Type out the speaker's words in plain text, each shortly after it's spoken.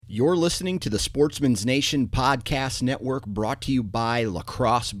You're listening to the Sportsman's Nation Podcast Network, brought to you by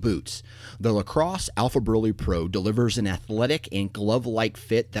Lacrosse Boots. The Lacrosse Alpha Burley Pro delivers an athletic and glove-like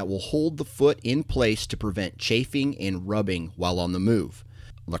fit that will hold the foot in place to prevent chafing and rubbing while on the move.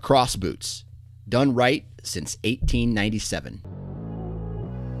 Lacrosse Boots, done right since 1897.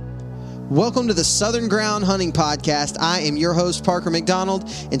 Welcome to the Southern Ground Hunting Podcast. I am your host, Parker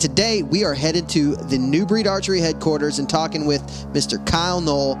McDonald, and today we are headed to the New Breed Archery headquarters and talking with Mr. Kyle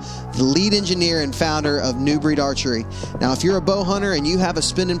Knoll, the lead engineer and founder of New Breed Archery. Now, if you're a bow hunter and you have a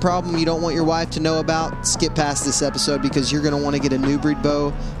spinning problem you don't want your wife to know about, skip past this episode because you're going to want to get a New Breed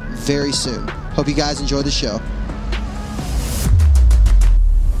bow very soon. Hope you guys enjoy the show.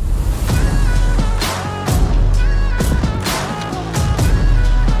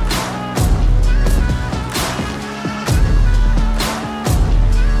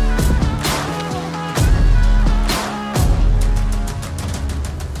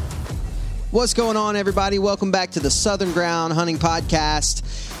 What's going on, everybody? Welcome back to the Southern Ground Hunting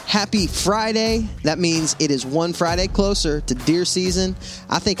Podcast. Happy Friday. That means it is one Friday closer to deer season.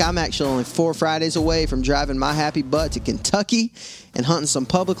 I think I'm actually only 4 Fridays away from driving my happy butt to Kentucky and hunting some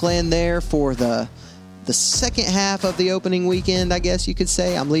public land there for the second half of the opening weekend, I guess you could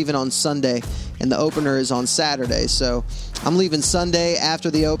say. I'm leaving on Sunday, and the opener is on Saturday. So I'm leaving Sunday after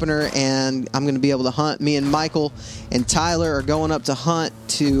the opener, and I'm going to be able to hunt. Me and Michael and Tyler are going up to hunt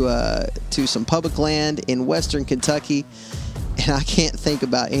to some public land in western Kentucky, and I can't think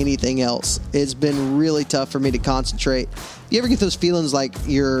about anything else. It's been really tough for me to concentrate. You ever get those feelings like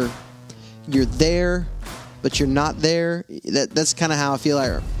you're there, but you're not there? That's kind of how I feel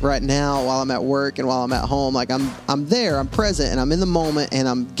like right now while I'm at work and while I'm at home. Like I'm there, I'm present, and I'm in the moment, and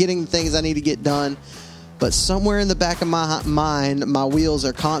I'm getting the things I need to get done. But somewhere in the back of my mind, my wheels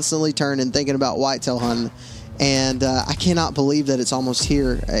are constantly turning, thinking about whitetail hunting. And I cannot believe that it's almost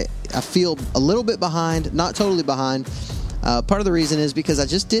here. I feel a little bit behind, not totally behind. Part of the reason is because I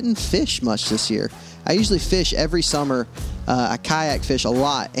just didn't fish much this year. I usually fish every summer. I kayak fish a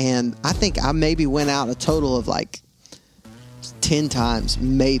lot, and I think I maybe went out a total of like 10 times,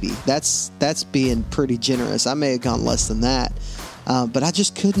 maybe. That's being pretty generous. I may have gone less than that. But I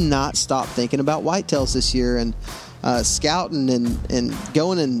just could not stop thinking about whitetails this year, and scouting and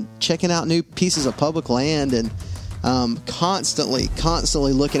going and checking out new pieces of public land, and constantly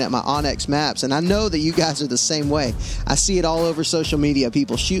looking at my Onyx maps. And I know that you guys are the same way. I see it all over social media,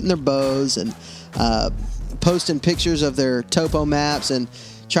 people shooting their bows and posting pictures of their topo maps and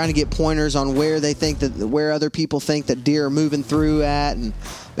trying to get pointers on where other people think that deer are moving through at. And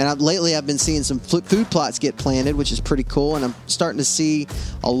lately I've been seeing some food plots get planted, which is pretty cool. And I'm starting to see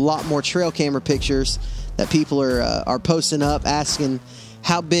a lot more trail camera pictures that people are posting up, asking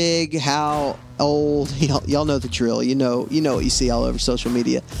how big, how old. Y'all know the drill. You know what you see all over social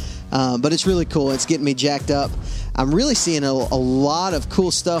media. But it's really cool. It's getting me jacked up. I'm really seeing a lot of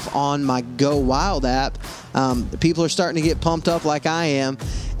cool stuff on my Go Wild app. People are starting to get pumped up like I am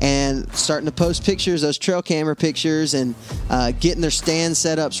and starting to post pictures, those trail camera pictures, and getting their stand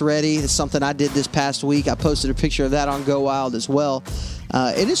setups ready. It's something I did this past week. I posted a picture of that on Go Wild as well.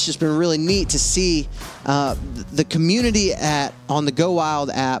 It has just been really neat to see the community on the Go Wild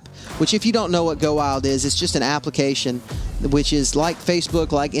app, which, if you don't know what Go Wild is, it's just an application which is like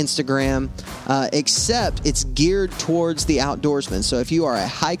Facebook, like Instagram, except it's geared towards the outdoorsman. So if you are a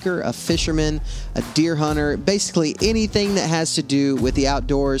hiker, a fisherman, a deer hunter, basically anything that has to do with the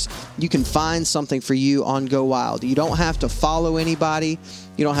outdoors, you can find something for you on Go Wild. You don't have to follow anybody.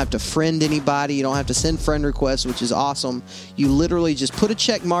 You don't have to friend anybody. You don't have to send friend requests, which is awesome. You literally just put a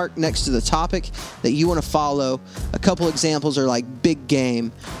check mark next to the topic that you want to follow. A couple examples are like big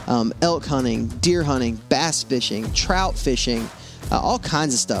game, elk hunting, deer hunting, bass fishing, trout fishing, all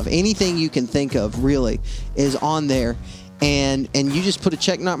kinds of stuff. Anything you can think of really is on there. And you just put a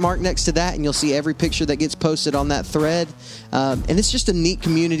check mark next to that, and you'll see every picture that gets posted on that thread. And it's just a neat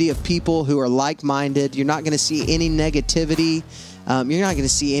community of people who are like-minded. You're not going to see any negativity. You're not going to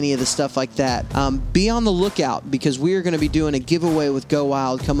see any of the stuff like that. Be on the lookout, because we are going to be doing a giveaway with Go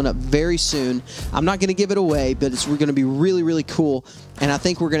Wild coming up very soon. I'm not going to give it away, but we're going to be really, really cool. And I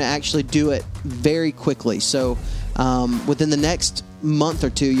think we're going to actually do it very quickly. So within the next month or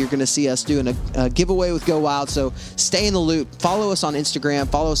two, you're going to see us doing a giveaway with Go Wild. So stay in the loop. Follow us on Instagram.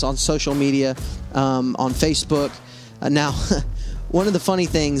 Follow us on social media, on Facebook. Now, one of the funny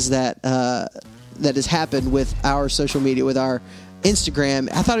things that has happened with our social media, with our Instagram,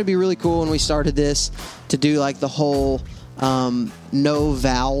 I thought it'd be really cool when we started this to do like the whole no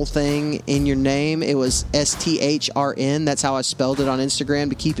vowel thing in your name. It was STHRN. That's how I spelled it on Instagram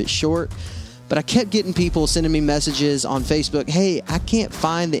to keep it short. But I kept getting people sending me messages on Facebook, hey, I can't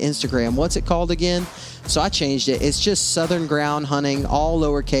find the Instagram. What's it called again? So I changed it. It's just Southern Ground Hunting, all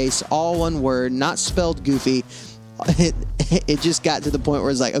lowercase, all one word, not spelled goofy. It just got to the point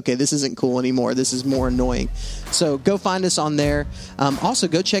where it's like, okay, this isn't cool anymore. This is more annoying. So go find us on there. Also,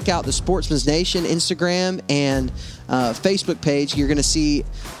 go check out the Sportsman's Nation Instagram and Facebook page. You're going to see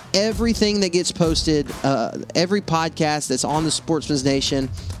everything that gets posted, every podcast that's on the Sportsman's Nation,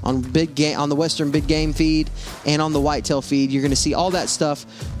 on the Western Big Game feed, and on the Whitetail feed. You're going to see all that stuff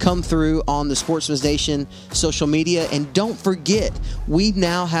come through on the Sportsman's Nation social media. And don't forget, we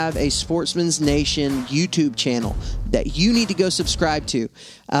now have a Sportsman's Nation YouTube channel that you need to go subscribe to.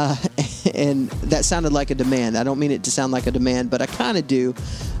 And that sounded like a demand. I don't mean it to sound like a demand, but I kind of do,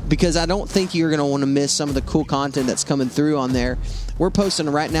 because I don't think you're going to want to miss some of the cool content that's coming through on there. We're posting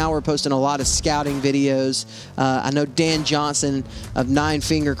a lot of scouting videos. I know Dan Johnson of Nine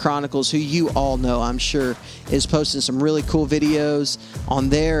Finger Chronicles, who you all know, I'm sure, is posting some really cool videos on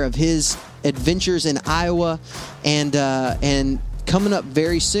there of his adventures in Iowa. And coming up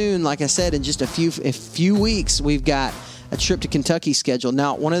very soon, like I said, in just a few weeks, we've got a trip to Kentucky scheduled.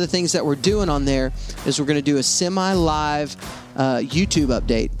 Now, one of the things that we're doing on there is we're going to do a semi-live YouTube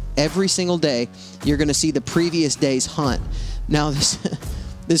update. Every single day, you're going to see the previous day's hunt. Now,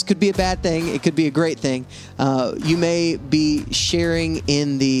 this could be a bad thing. It could be a great thing. You may be sharing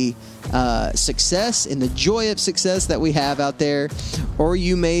in the success, in the joy of success that we have out there, or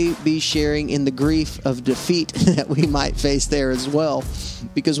you may be sharing in the grief of defeat that we might face there as well,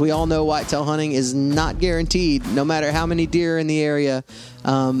 because we all know whitetail hunting is not guaranteed. No matter how many deer are in the area,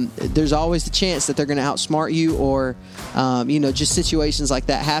 there's always the chance that they're going to outsmart you, or just situations like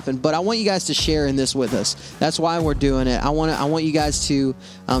that happen. But I want you guys to share in this with us. That's why we're doing it. I want you guys to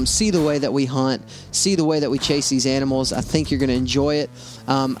see the way that we hunt, see the way that we chase these animals. I think you're going to enjoy it.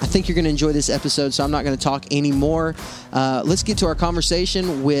 I think you're going to enjoy this episode, so I'm not going to talk anymore. Let's get to our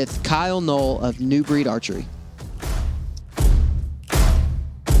conversation with Kyle Knoll of New Breed Archery.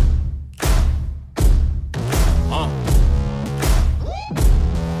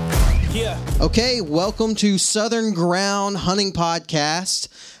 Okay, welcome to Southern Ground Hunting Podcast.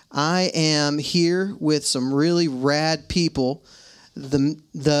 I am here with some really rad people, the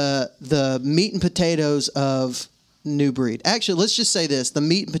meat and potatoes of New Breed. Actually, let's just say this, the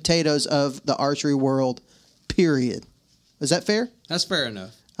meat and potatoes of the archery world, period. Is that fair? That's fair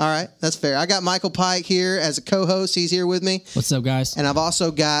enough. All right, that's fair. I got Michael Pike here as a co-host. He's here with me. What's up, guys? And I've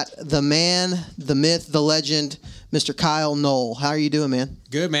also got the man, the myth, the legend, Mr. Kyle Knoll. How are you doing, man?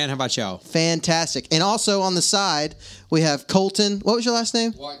 Good, man. How about y'all? Fantastic. And also on the side, we have Colton. What was your last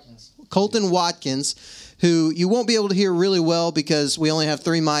name? Watkins. Colton Watkins, who you won't be able to hear really well because we only have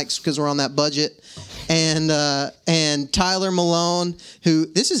 3 mics because we're on that budget. And Tyler Malone, who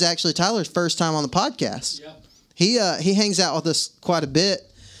this is actually Tyler's first time on the podcast. Yep. He hangs out with us quite a bit.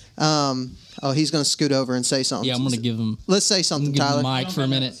 He's going to scoot over and say something. Yeah, I'm going to give him. Let's say something, Tyler. Tyler. Give him the mic for a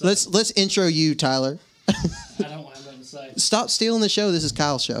minute. Let's intro you, Tyler. I don't have nothing to say. Stop stealing the show. This is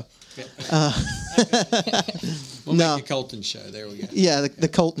Kyle's show. We'll No. make the Colton show. There we go. Yeah, the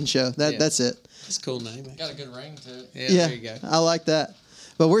Colton show. That's it. That's a cool name. Got a good ring to it. Yeah, there you go. I like that.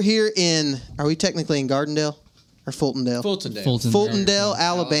 But we're here are we technically in Gardendale or Fultondale? Fultondale. Fultondale,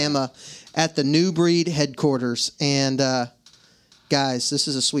 Alabama, at the New Breed headquarters. And guys, this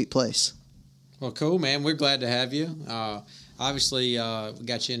is a sweet place. Well, cool, man. We're glad to have you. Obviously, we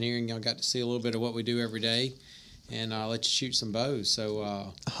got you in here and y'all got to see a little bit of what we do every day and let you shoot some bows.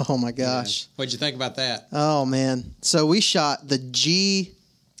 So, Oh, my gosh. What'd you think about that? Oh, man. So we shot the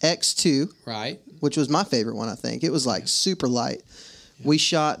GX2, Right. which was my favorite one, I think. It was like super light. We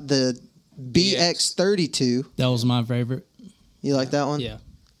shot the BX32. That was my favorite. You like that one? Yeah.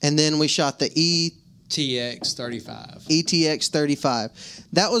 And then we shot the TX35. ETX35.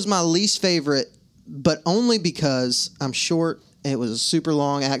 That was my least favorite, but only because I'm short. It was a super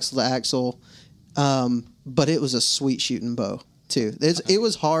long axle to axle, but it was a sweet shooting bow too. It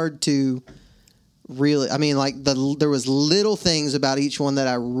was hard to really. I mean, like there was little things about each one that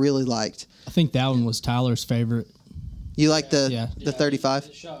I really liked. I think that one was Tyler's favorite. You like the Yeah. 35?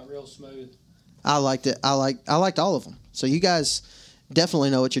 It shot real smooth. I liked it. I liked all of them. So you guys definitely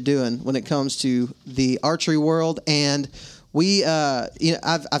know what you're doing when it comes to the archery world. And we,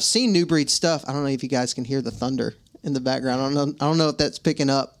 I've seen New Breed stuff. I don't know if you guys can hear the thunder in the background. I don't know if that's picking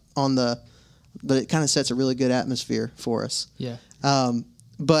up on but it kind of sets a really good atmosphere for us. Yeah.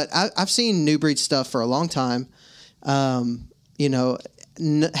 But I've seen New Breed stuff for a long time. Had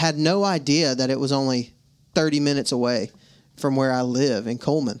no idea that it was only 30 minutes away from where I live in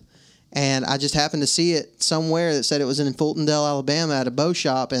Coleman. And I just happened to see it somewhere that said it was in Fultondale, Alabama at a bow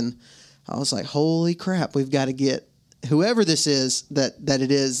shop. And I was like, holy crap, we've got to get whoever this is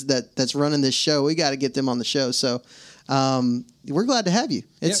that's running this show. We got to get them on the show. So we're glad to have you.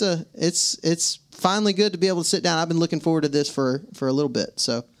 It's finally good to be able to sit down. I've been looking forward to this for a little bit.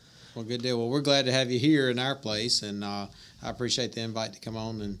 So, well, good deal. Well, we're glad to have you here in our place, and I appreciate the invite to come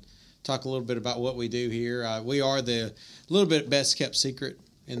on and talk a little bit about what we do here. We are the little bit best kept secret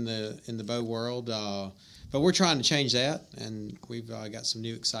in the bow world, but we're trying to change that, and we've got some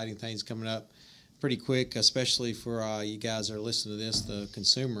new exciting things coming up pretty quick, especially for you guys that are listening to this, the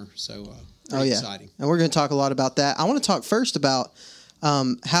consumer. So, exciting. And we're going to talk a lot about that. I want to talk first about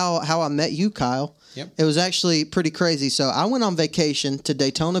how I met you, Kyle. Yep. It was actually pretty crazy. So I went on vacation to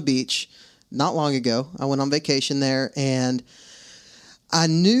Daytona Beach not long ago. I went on vacation there, and I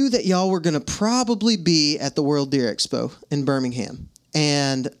knew that y'all were going to probably be at the World Deer Expo in Birmingham.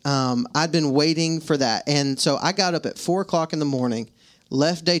 And I'd been waiting for that. And so I got up at 4 o'clock in the morning,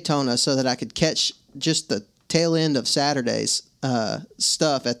 left Daytona so that I could catch just the tail end of Saturday's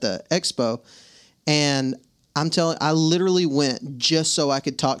stuff at the expo. And I literally went just so I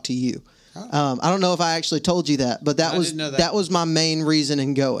could talk to you. I don't know if I actually told you that, but that was my main reason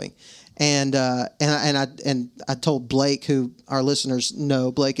in going. And I told Blake, who our listeners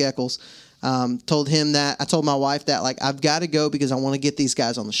know, Blake Eccles, told him that. I told my wife that, like, I've got to go because I want to get these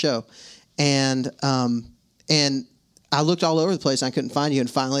guys on the show. And I looked all over the place. And I couldn't find you. And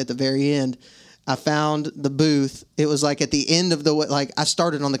finally, at the very end, I found the booth. It was like at the end of I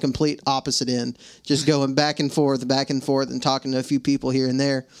started on the complete opposite end, just going back and forth, and talking to a few people here and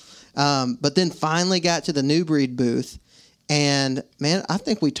there. But then finally got to the New Breed booth. And, man, I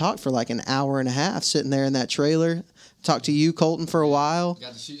think we talked for like an hour and a half sitting there in that trailer. Talked to you, Colton, for a while.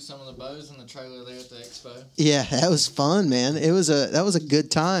 Got to shoot some of the bows in the trailer there at the expo. Yeah, that was fun, man. That was a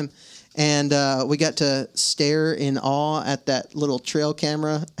good time. And we got to stare in awe at that little trail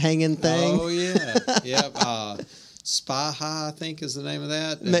camera hanging thing. Oh, yeah. Yep. Spy High, I think, is the name of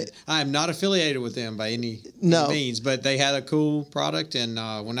that. I am not affiliated with them by any means, but they had a cool product. And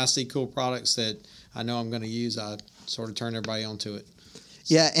when I see cool products that I know I'm going to use, I sort of turn everybody onto it.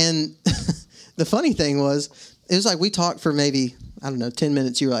 Yeah, and the funny thing was, it was like we talked for maybe, 10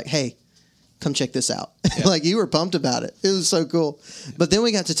 minutes. You were like, hey, come check this out. Yeah. Like, you were pumped about it. It was so cool. But then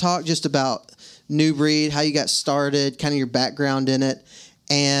we got to talk just about New Breed, how you got started, kind of your background in it.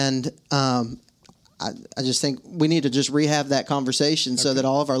 And I just think we need to just rehab that conversation so that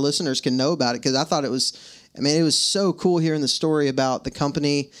all of our listeners can know about it. Because I thought it was so cool hearing the story about the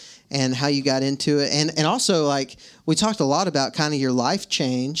company and how you got into it. And also, like, we talked a lot about kind of your life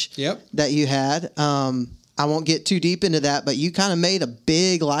change that you had. I won't get too deep into that, but you kind of made a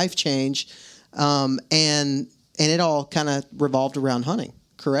big life change, and it all kind of revolved around hunting,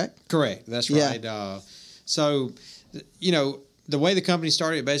 correct? Correct. That's right. Yeah. So, the way the company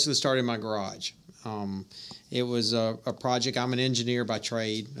started, it basically started in my garage. It was a project. I'm an engineer by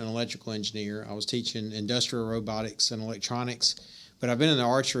trade, an electrical engineer. I was teaching industrial robotics and electronics, but I've been in the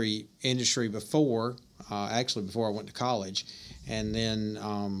archery industry before I went to college. And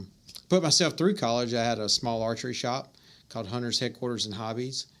then put myself through college. I had a small archery shop called Hunter's Headquarters and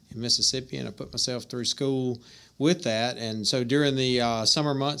Hobbies in Mississippi, and I put myself through school with that. And so during the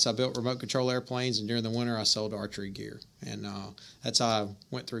summer months, I built remote control airplanes, and during the winter, I sold archery gear. And that's how I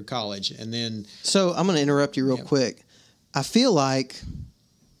went through college. And then, so I'm going to interrupt you real quick. I feel like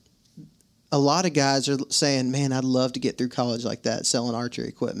a lot of guys are saying, man, I'd love to get through college like that, selling archery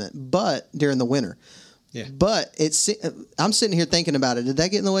equipment, but during the winter. Yeah. But I'm sitting here thinking about it. Did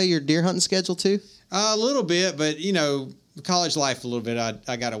that get in the way of your deer hunting schedule too? A little bit, but college life a little bit.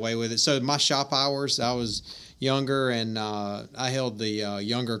 I got away with it. So my shop hours, I was younger, and I held the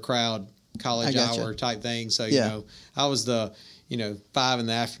younger crowd college hour type thing. So I was the 5 in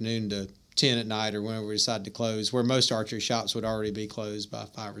the afternoon to 10 at night, or whenever we decided to close, where most archery shops would already be closed by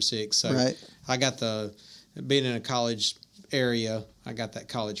 5 or 6. So I got being in a college area, I got that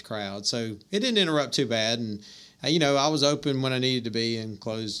college crowd. So it didn't interrupt too bad. And, I was open when I needed to be and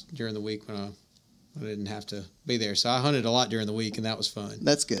closed during the week when I didn't have to be there. So I hunted a lot during the week, and that was fun.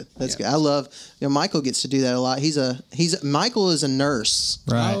 That's good. That's good. I love, Michael gets to do that a lot. Michael is a nurse.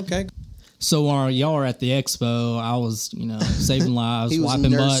 Right. Oh, okay. So while y'all were at the expo, I was, saving lives,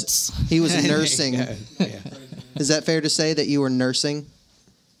 wiping butts. He was nursing. Yeah. Is that fair to say that you were nursing?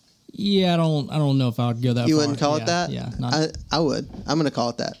 Yeah, I don't know if I would go that far. You wouldn't call it that? Yeah. I would. I'm going to call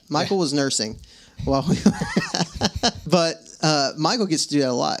it that. Michael was nursing. But Michael gets to do that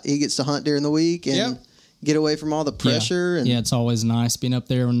a lot. He gets to hunt during the week and get away from all the pressure. Yeah. It's always nice being up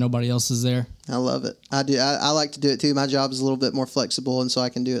there when nobody else is there. I love it. I do. I like to do it too. My job is a little bit more flexible, and so I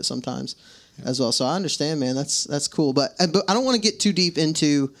can do it sometimes as well. So I understand, man. That's cool. But I don't want to get too deep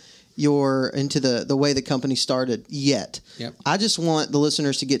into the way the company started yet. Yep. I just want the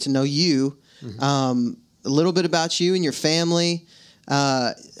listeners to get to know you, a little bit about you and your family,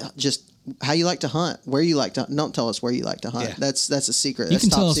 just how you like to hunt, where you like to. Don't tell us where you like to hunt. Yeah. That's a secret. You That's can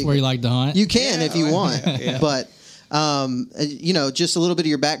top tell us secret. where you like to hunt. You can if you want, but just a little bit of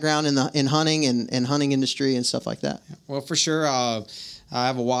your background in hunting and hunting industry and stuff like that. Well, for sure. I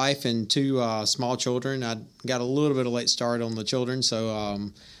have a wife and two small children. I got a little bit of late start on the children, so I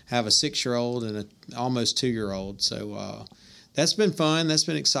have a 6-year-old and an almost 2-year-old. So that's been fun. That's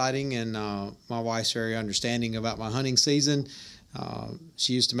been exciting, and my wife's very understanding about my hunting season.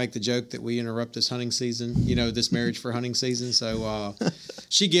 She used to make the joke that we interrupt this hunting season, this marriage for hunting season. So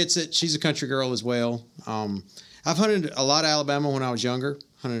she gets it. She's a country girl as well. I've hunted a lot of Alabama when I was younger,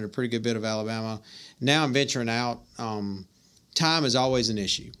 hunted a pretty good bit of Alabama. Now I'm venturing out. Time is always an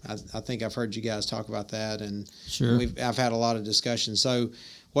issue. I think I've heard you guys talk about that, and Sure. I've had a lot of discussions. So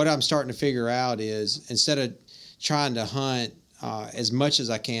what I'm starting to figure out is instead of trying to hunt as much as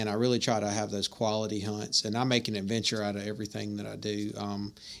I can, I really try to have those quality hunts, and I make an adventure out of everything that I do.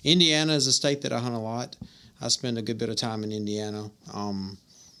 Indiana is a state that I hunt a lot. I spend a good bit of time in Indiana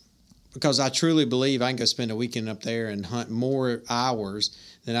because I truly believe I can go spend a weekend up there and hunt more hours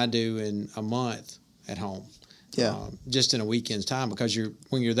than I do in a month at home. Yeah. Just in a weekend's time, because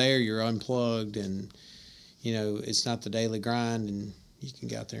when you're there, you're unplugged, and it's not the daily grind, and you can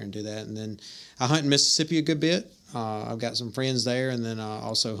get out there and do that. And then I hunt in Mississippi a good bit. I've got some friends there, and then I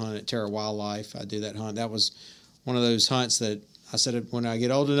also hunt at Terra Wildlife. I do that hunt. That was one of those hunts that I said when I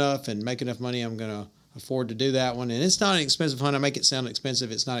get old enough and make enough money, I'm going to afford to do that one. And it's not an expensive hunt. I make it sound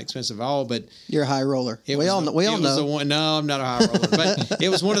expensive. It's not expensive at all, but You're a high roller. We all know. No, I'm not a high roller, but it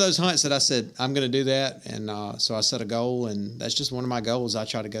was one of those hunts that I said I'm going to do that, and so I set a goal, and that's just one of my goals. I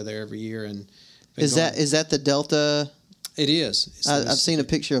try to go there every year. And Is that the Delta? It is. I've seen a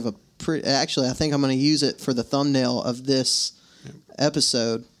picture of actually, I think I'm going to use it for the thumbnail of this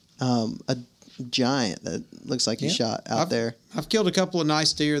episode. A giant that looks like you shot out there. I've killed a couple of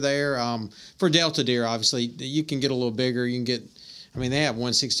nice deer there. For Delta deer, obviously, you can get a little bigger. You can get, they have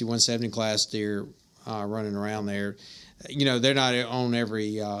 160, 170 class deer running around there. They're not on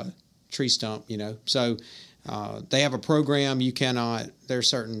every tree stump, So they have a program. There's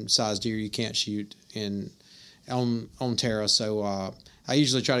certain size deer you can't shoot on Terra. So I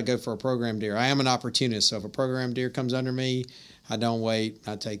usually try to go for a program deer. I am an opportunist, so if a program deer comes under me, I don't wait.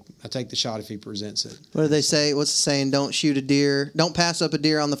 I take the shot if he presents it. What do they say? What's the saying? Don't shoot a deer. Don't pass up a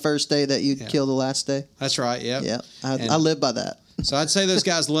deer on the first day that you kill the last day. That's right. Yep. Yeah. I live by that. So I'd say those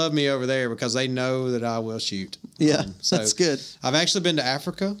guys love me over there because they know that I will shoot. Yeah, that's good. I've actually been to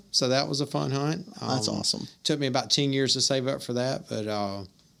Africa, so that was a fun hunt. That's awesome. Took me about 10 years to save up for that, but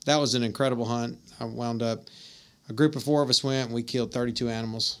that was an incredible hunt. I wound up, a group of 4 of us went, and we killed 32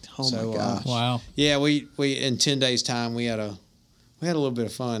 animals. Oh my gosh! Wow. Yeah, we in 10 days' time we had a little bit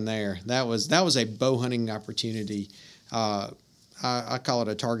of fun there. That was a bow hunting opportunity. I call it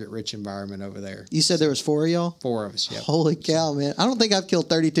a target-rich environment over there. You said there was 4 of y'all? 4 of us, yeah. Holy cow, man. I don't think I've killed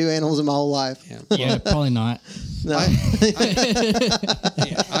 32 animals in my whole life. Yeah, probably not. No.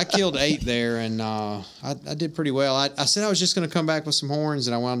 I killed 8 there, and I did pretty well. I said I was just going to come back with some horns,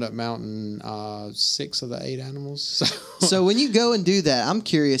 and I wound up mounting 6 of the 8 animals. So when you go and do that, I'm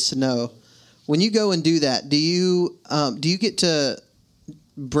curious to know, when you go and do that, do you get to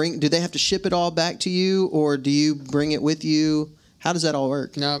do they have to ship it all back to you, or do you bring it with you? How does that all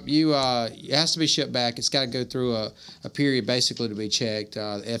work? No, it has to be shipped back. It's got to go through a period basically to be checked.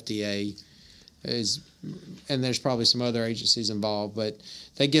 The FDA and there's probably some other agencies involved, but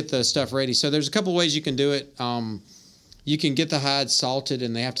they get the stuff ready. So there's a couple of ways you can do it. You can get the hides salted,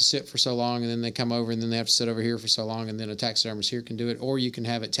 and they have to sit for so long, and then they come over, and then they have to sit over here for so long, and then a taxidermist here can do it. Or you can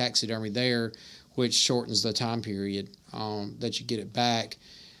have it taxidermy there, which shortens the time period that you get it back.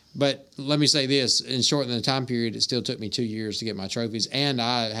 But let me say this: in shortening the time period, it still took me 2 years to get my trophies, and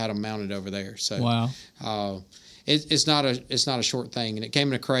I had them mounted over there. So wow, it's not a short thing, and it came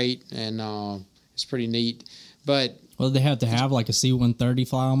in a crate, and it's pretty neat. But they have to have like a C-130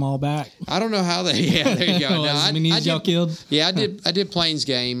 fly them all back. I don't know how they. Yeah, there you go. No, y'all killed. Yeah, I did plains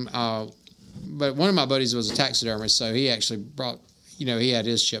game, but one of my buddies was a taxidermist, so he actually brought. He had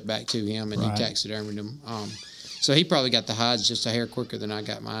his ship back to him, and he taxidermied them. So he probably got the hides just a hair quicker than I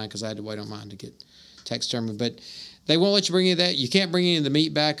got mine because I had to wait on mine to get taxidermy. But they won't let you bring any of that. You can't bring any of the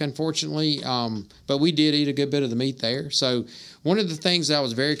meat back, unfortunately. But we did eat a good bit of the meat there. So one of the things that I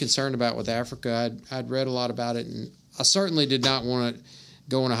was very concerned about with Africa, I'd read a lot about it, and I certainly did not want to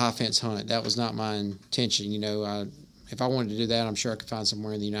go on a high fence hunt. That was not my intention. If I wanted to do that, I'm sure I could find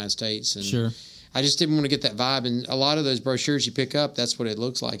somewhere in the United States. And sure. I just didn't want to get that vibe. And a lot of those brochures you pick up, that's what it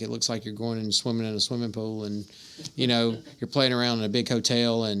looks like. It looks like you're going and swimming in a swimming pool, and you're playing around in a big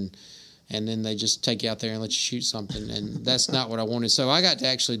hotel, and then they just take you out there and let you shoot something. And that's not what I wanted. So I got to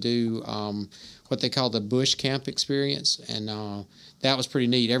actually do what they call the bush camp experience, and that was pretty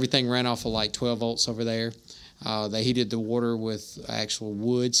neat. Everything ran off of like 12 volts over there. They heated the water with actual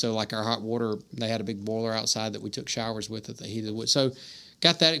wood. So like our hot water, they had a big boiler outside that we took showers with that they heated the wood. So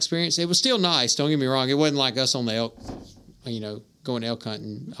got that experience. It was still nice. Don't get me wrong. It wasn't like us on the elk, going elk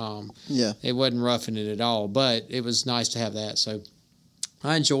hunting. It wasn't roughing it at all, but it was nice to have that. So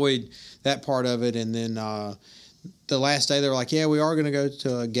I enjoyed that part of it. And then the last day they were like, yeah, we are going to go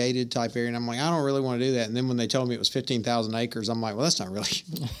to a gated type area. And I'm like, I don't really want to do that. And then when they told me it was 15,000 acres, I'm like, well, that's not really,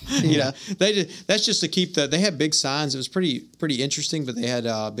 that's just to keep they had big signs. It was pretty interesting, but they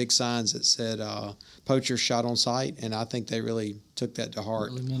had big signs that said, poachers shot on sight. And I think they really took that to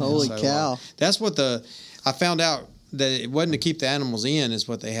heart. Holy cow. That's what I found out that it wasn't to keep the animals in is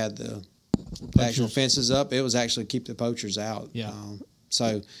what they had the actual fences up. It was actually keep the poachers out. Yeah.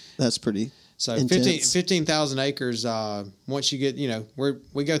 So that's pretty. So 15,000 acres. Once you get,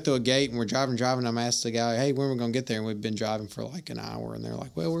 we go through a gate and we're driving. I'm asked the guy, hey, when are we going to get there? And we've been driving for like an hour, and they're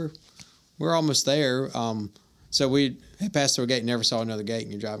like, well, we're almost there. So we had passed through a gate and never saw another gate,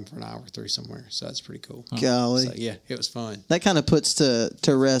 and you're driving for an hour through somewhere. So that's pretty cool. Golly. So, yeah, it was fun. That kind of puts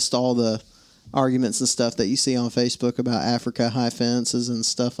to rest all the arguments and stuff that you see on Facebook about Africa high fences and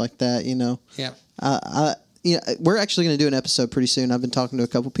stuff like that. Yeah. We're actually going to do an episode pretty soon. I've been talking to a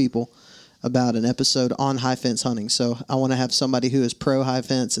couple people about an episode on high fence hunting. So I want to have somebody who is pro high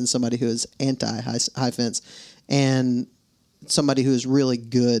fence and somebody who is anti high fence, and somebody who is really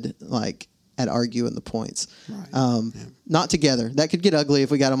good at arguing the points. Right. Not together. That could get ugly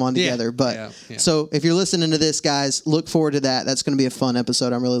if we got them on together. But so if you're listening to this, guys, look forward to that. That's going to be a fun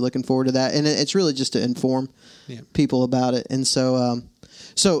episode. I'm really looking forward to that, and it's really just to inform people about it. And so,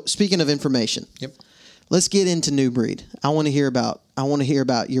 speaking of information. Yep. Let's get into New Breed. I want to hear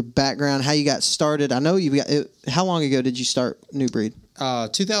about your background, how you got started. I know how long ago did you start New Breed?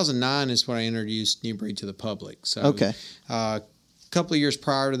 2009 is when I introduced New Breed to the public. So, okay. A couple of years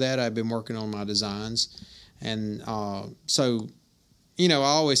prior to that, I've been working on my designs, and I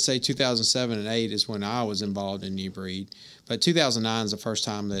always say 2007 and 2008 is when I was involved in New Breed, but 2009 is the first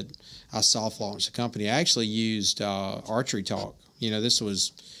time that I soft launched the company. I actually used Archery Talk.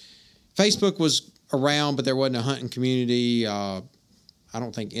 Facebook was around, but there wasn't a hunting community. I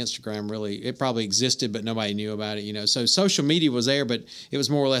don't think Instagram it probably existed, but nobody knew about it, So social media was there, but it was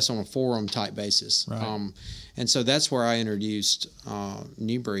more or less on a forum type basis. Right. And so that's where I introduced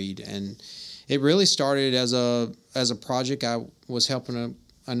New Breed. And it really started as a project. I was helping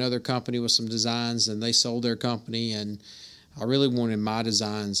another company with some designs, and they sold their company, and I really wanted my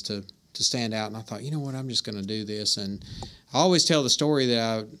designs to stand out. And I thought, you know what, I'm just going to do this. And I always tell the story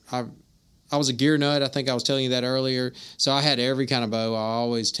that I was a gear nut. I think I was telling you that earlier. So I had every kind of bow. I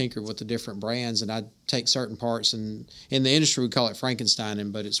always tinkered with the different brands, and I'd take certain parts, and in the industry we call it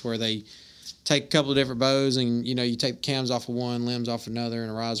Frankensteining, but it's where they take a couple of different bows, and you take the cams off of one, limbs off another,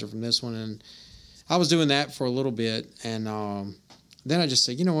 and a riser from this one. And I was doing that for a little bit, and then I just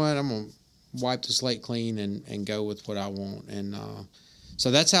said, you know what, I'm gonna wipe the slate clean and go with what I want. And so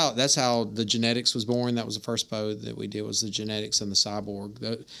that's how the Genetics was born. That was the first bow that we did, was the Genetics and the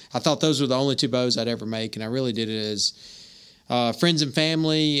Cyborg. I thought those were the only two bows I'd ever make, and I really did it as friends and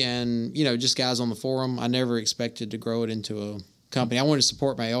family and, just guys on the forum. I never expected to grow it into a company. I wanted to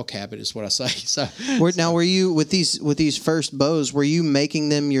support my elk habit is what I say. So now, were you with these first bows, were you making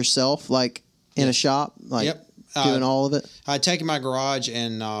them yourself, in a shop? Yep. Doing all of it? I'd taken my garage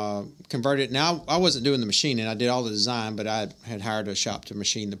and converted it. Now, I wasn't doing the machining. I did all the design, but I had hired a shop to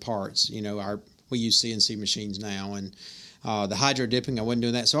machine the parts. We use CNC machines now, and the hydro dipping, I wasn't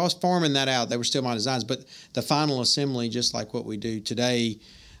doing that. So I was farming that out. They were still my designs. But the final assembly, just like what we do today,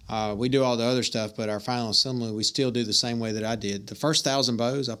 we do all the other stuff, but our final assembly, we still do the same way that I did. The first 1,000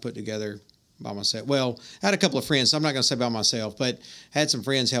 bows I put together by myself. Well, I had a couple of friends, so I'm not going to say by myself, but I had some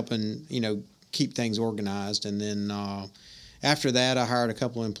friends helping, keep things organized. And then after that, I hired a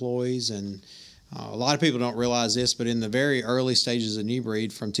couple of employees, and a lot of people don't realize this, but in the very early stages of New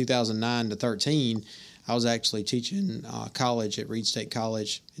Breed, from 2009 to 13, I was actually teaching college at Reed State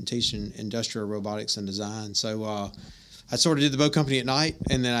College and teaching industrial robotics and design. So I sort of did the bow company at night,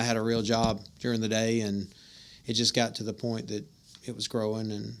 and then I had a real job during the day, and it just got to the point that it was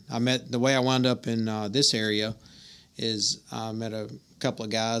growing. And the way I wound up in this area is I met a couple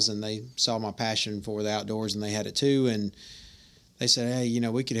of guys, and they saw my passion for the outdoors, and they had it too, and they said, hey,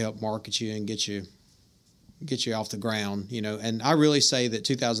 we could help market you and get you get you off the ground, you know. And I really say that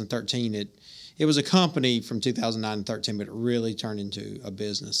 2013, it was a company from 2009 and 13, but it really turned into a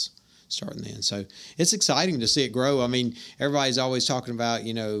business starting then. So it's exciting to see it grow. I mean, everybody's always talking about,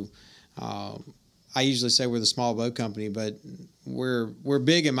 you know, I usually say we're the small boat company, but we're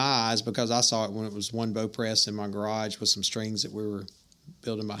big in my eyes because I saw it when it was one boat press in my garage with some strings that we were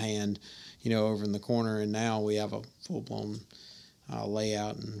building by hand, you know, over in the corner. And now we have a full-blown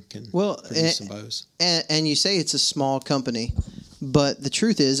layout and can produce some bows. And you say it's a small company, but the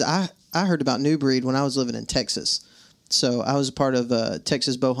truth is I heard about New Breed when I was living in Texas. So I was a part of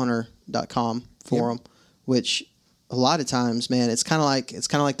TexasBowhunter.com forum, which a lot of times, man, it's kind of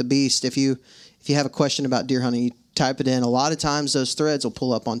like the beast. If you have a question about deer hunting, you type it in. A lot of times those threads will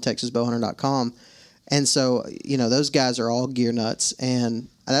pull up on TexasBowhunter.com. And so, you know, those guys are all gear nuts. And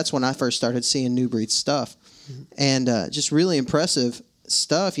that's when I first started seeing New Breed stuff. And just really impressive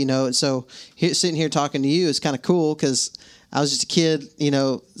stuff, you know. And so sitting here talking to you is kind of cool because I was just a kid, you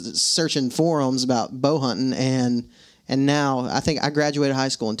know, searching forums about bow hunting. And now I think I graduated high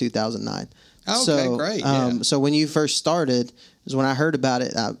school in 2009. Oh, so, okay, great. Yeah. So when you first started is when I heard about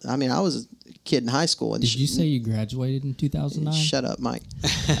it. I mean, I was a kid in high school. And Did you say you graduated in 2009? Shut up, Mike.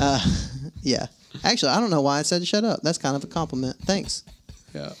 Yeah. Actually, I don't know why I said shut up. That's kind of a compliment. Thanks.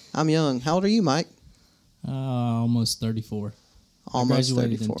 Yeah. I'm young. How old are you, Mike? Almost 34. Almost I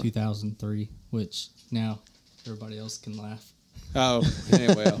graduated 34. in 2003, which now everybody else can laugh. Oh,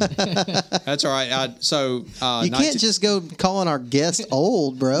 yeah, well, that's all right. You can't just go calling our guest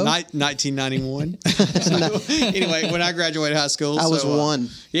old, bro. 1991. Anyway, when I graduated high school, I was one.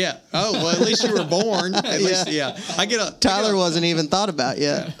 Yeah. Oh, well, at least you were born. At least, yeah. Tyler wasn't even thought about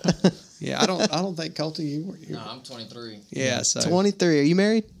yet. Yeah, I don't think Colton, you were. No, I'm 23. Yeah, so 23. Are you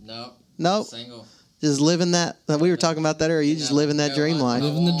married? Nope. Nope. Single. Just living that. We were talking about that earlier. You just living that dream life.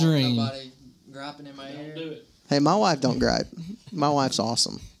 Living the dream. Nobody griping in my ear. Do it. Hey, my wife don't gripe. My wife's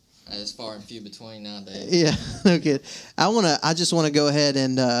awesome. It's far and few between nowadays. Yeah, no kid. I just want to go ahead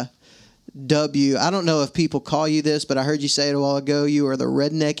and dub you. I don't know if people call you this, but I heard you say it a while ago. You are the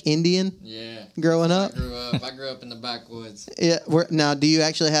redneck Indian. Yeah. Growing up. I grew up in the backwoods. Yeah. Now, do you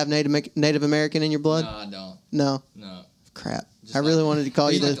actually have Native American in your blood? No, I don't. No. No. Crap. Just I really wanted to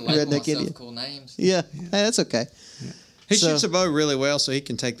call you the like to label redneck myself Indian. Cool names. Yeah. Hey, that's okay. he shoots a bow really well, so he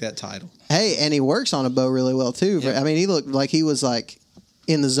can take that title. Hey, and he works on a bow really well too. Yeah. I mean, he looked like he was like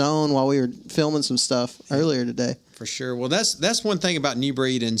in the zone while we were filming some stuff earlier today. For sure. Well, that's one thing about New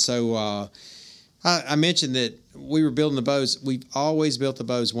Breed, and so I mentioned that we were building the bows. We've always built the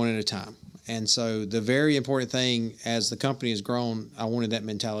bows one at a time, and so the very important thing as the company has grown, I wanted that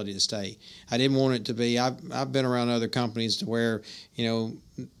mentality to stay. I didn't want it to be. I've been around other companies to where, you know,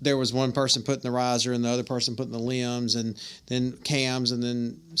 there was one person putting the riser and the other person putting the limbs and then cams and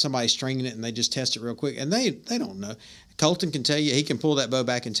then somebody stringing it and they just test it real quick and they don't know. Colton can tell you, he can pull that bow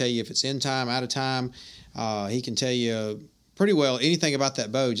back and tell you if it's in time, out of time. He can tell you pretty well anything about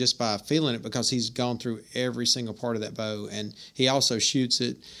that bow just by feeling it because he's gone through every single part of that bow and he also shoots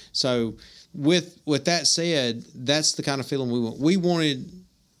it. So with that said, that's the kind of feeling we want. We wanted,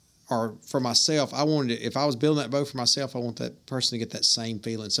 or for myself, I wanted to, if I was building that bow for myself, I want that person to get that same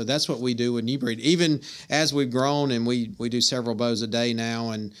feeling. So that's what we do with New Breed. Even as we've grown and we do several bows a day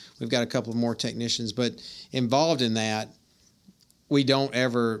now and we've got a couple of more technicians, but involved in that, we don't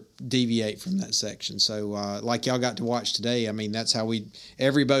ever deviate from that section. So like y'all got to watch today, I mean, that's how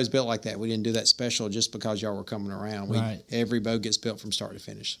every bow's built like that. We didn't do that special just because y'all were coming around. Right. Every bow gets built from start to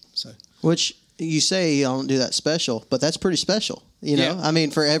finish. So, Which you say you don't do that special, but that's pretty special. You know, Yeah. I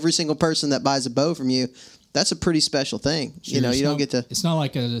mean, for every single person that buys a bow from you, that's a pretty special thing. Sure, you know, it's you don't not- get to. It's not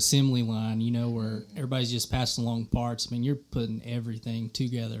like an assembly line, you know, where everybody's just passing along parts. I mean, you're putting everything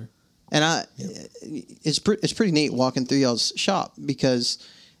together. And it's pretty neat walking through y'all's shop because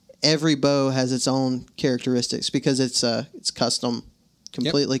every bow has its own characteristics because it's custom,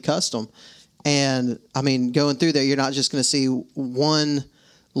 completely custom. And I mean, going through there, you're not just going to see one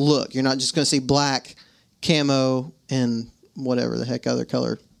look. You're not just going to see black, camo, and whatever the heck other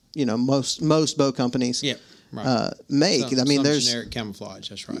color. You know, most bow companies right. make. I mean, some there's generic camouflage.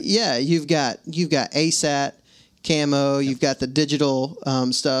 That's right. yeah, you've got ASAT camo. You've got the digital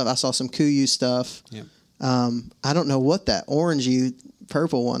stuff. I saw some Kuiu stuff. Yep. I don't know what that orangey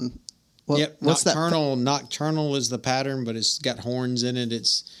purple one. What's Nocturnal. Nocturnal is the pattern, but it's got horns in it.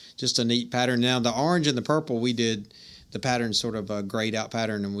 It's just a neat pattern. Now the orange and the purple, we did the pattern sort of a grayed out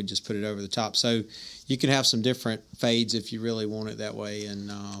pattern, and we just put it over the top. So you can have some different fades if you really want it that way.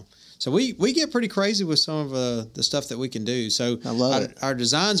 And so we get pretty crazy with some of the stuff that we can do. So I love it. Our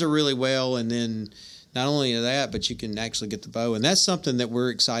designs are really well, and then not only that, but you can actually get the bow, and that's something that we're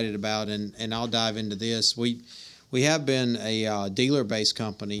excited about. And I'll dive into this. We have been a dealer-based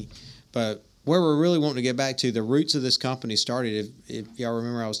company, but where we're really wanting to get back to, the roots of this company started, if y'all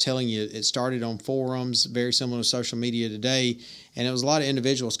remember, I was telling you, it started on forums, very similar to social media today, and it was a lot of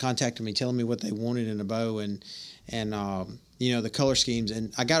individuals contacting me, telling me what they wanted in a bow, and the color schemes.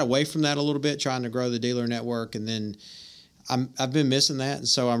 And I got away from that a little bit, trying to grow the dealer network, and then I've been missing that. And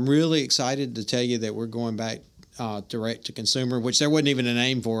so I'm really excited to tell you that we're going back direct to consumer, which there wasn't even a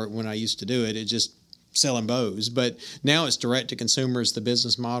name for it when I used to do it. It just selling bows. But now it's direct to consumer is the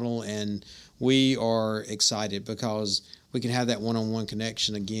business model, and we are excited because we can have that one-on-one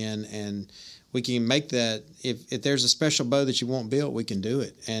connection again, and we can make that, if there's a special bow that you want built, we can do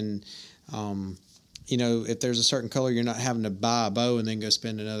it. And if there's a certain color, you're not having to buy a bow and then go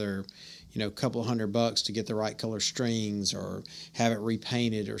spend another couple of $100 to get the right color strings or have it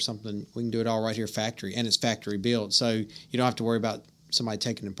repainted or something. We can do it all right here factory, and it's factory built, so you don't have to worry about somebody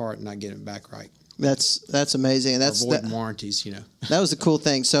taking it apart and not getting it back right. That's amazing. And that's avoiding warranties, That was the cool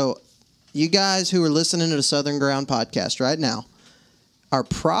thing. So you guys who are listening to the Southern Ground podcast right now are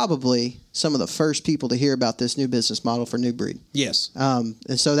probably some of the first people to hear about this new business model for New Breed. Yes.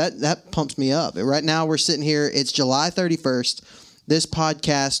 And so that pumps me up. Right now we're sitting here. It's July 31st. This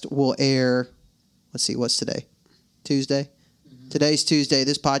podcast will air, let's see, what's today? Tuesday? Mm-hmm. Today's Tuesday.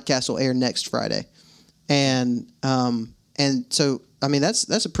 This podcast will air next Friday. And so, I mean,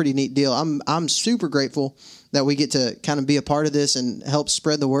 that's a pretty neat deal. I'm super grateful that we get to kind of be a part of this and help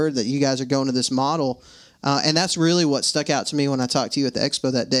spread the word that you guys are going to this model. And that's really what stuck out to me when I talked to you at the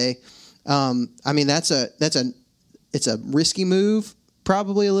expo that day. I mean, it's a risky move,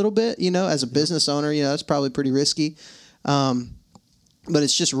 probably a little bit, as a business owner, that's probably pretty risky. But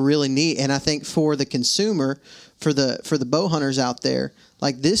it's just really neat. And I think for the consumer, for the bow hunters out there,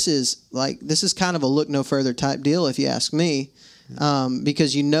 this is kind of a look no further type deal, if you ask me,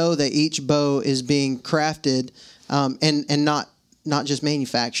 because that each bow is being crafted, and not just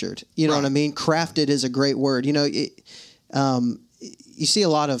manufactured. You know what I mean? Crafted is a great word. You see a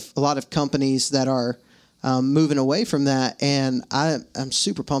lot of companies that are moving away from that, and I'm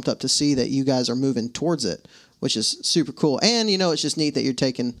super pumped up to see that you guys are moving towards it, which is super cool. And it's just neat that you're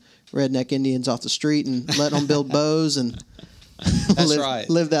taking redneck Indians off the street and letting them build bows and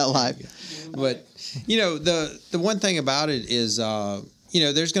live that life. But the one thing about it is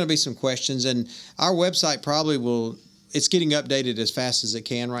there's going to be some questions, and our website probably will. It's getting updated as fast as it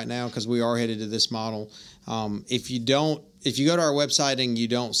can right now because we are headed to this model. If you go to our website and you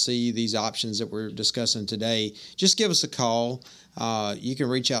don't see these options that we're discussing today, just give us a call. You can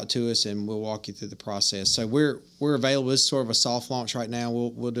reach out to us and we'll walk you through the process. So we're available. This is sort of a soft launch right now.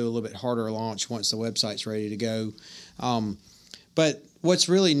 We'll do a little bit harder launch once the website's ready to go. But what's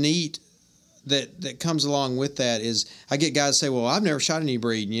really neat that comes along with that is I get guys say, well, I've never shot any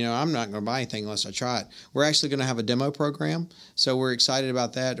breed. I'm not going to buy anything unless I try it. We're actually going to have a demo program. So we're excited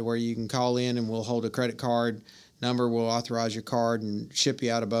about that, to where you can call in and we'll hold a credit card number. We'll authorize your card and ship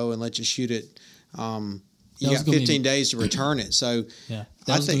you out a bow and let you shoot it. You got 15 days to return it. So yeah,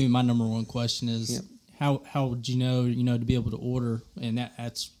 that was going to be my number one question is how would you know, to be able to order, and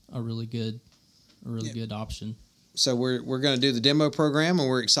that's a really good option. So we're going to do the demo program, and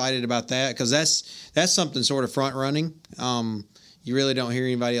we're excited about that because that's something sort of front running. You really don't hear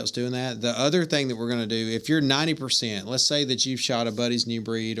anybody else doing that. The other thing that we're going to do, if you're 90%, let's say that you've shot a Buddy's New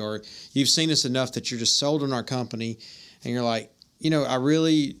Breed, or you've seen us enough that you're just sold on our company, and you're like, I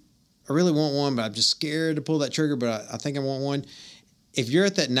really want one, but I'm just scared to pull that trigger, but I think I want one. If you're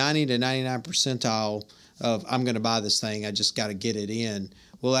at that 90 to 99 percentile of I'm going to buy this thing, I just got to get it in,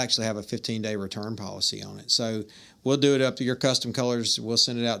 we'll actually have a 15-day return policy on it. So we'll do it up to your custom colors. We'll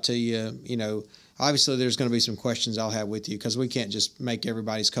send it out to you. Obviously there's going to be some questions I'll have with you because we can't just make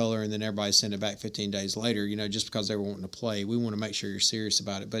everybody's color and then everybody send it back 15 days later, just because they were wanting to play. We want to make sure you're serious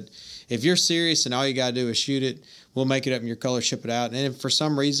about it. But if you're serious and all you got to do is shoot it, we'll make it up in your color, ship it out. And if for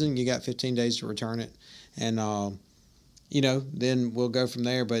some reason you got 15 days to return it, and, then we'll go from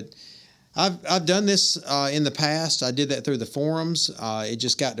there. But I've done this in the past. I did that through the forums. It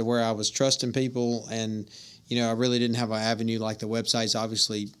just got to where I was trusting people, and I really didn't have an avenue like the websites.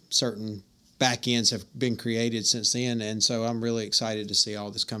 Obviously, certain back ends have been created since then, and so I'm really excited to see all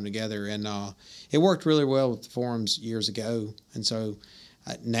this come together. And it worked really well with the forums years ago, and so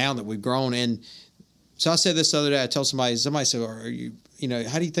now that we've grown, and so I said this the other day. I told somebody said, "Are you?"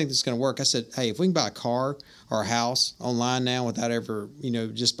 How do you think this is going to work? I said, hey, if we can buy a car or a house online now without ever,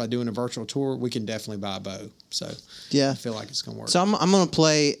 just by doing a virtual tour, we can definitely buy a bow. So yeah, I feel like it's going to work. So I'm going to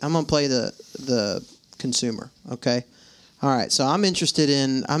play the consumer. Okay. All right, so I'm interested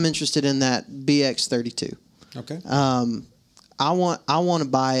in that BX32. Okay. I want to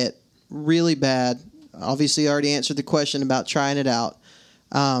buy it really bad. Obviously, I already answered the question about trying it out.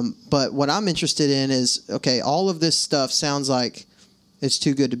 But what I'm interested in is, okay, all of this stuff sounds like it's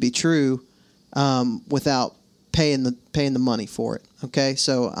too good to be true without paying the money for it. Okay,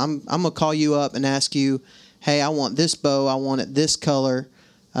 so I'm gonna call you up and ask you, hey, I want this bow. I want it this color.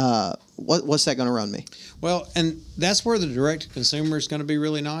 What's that going to run me? Well, and that's where the direct to consumer is going to be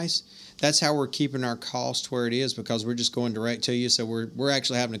really nice. That's how we're keeping our cost where it is, because we're just going direct to you. So we're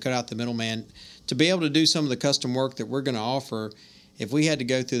actually having to cut out the middleman to be able to do some of the custom work that we're going to offer. If we had to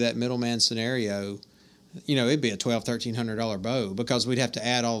go through that middleman scenario, it'd be a $1,200, $1,300 bow, because we'd have to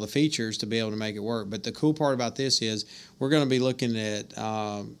add all the features to be able to make it work. But the cool part about this is we're going to be looking at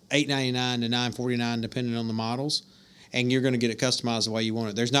 $899 to $949 depending on the models, and you're going to get it customized the way you want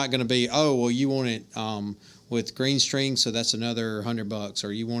it. There's not going to be, you want it with green string, so that's another $100,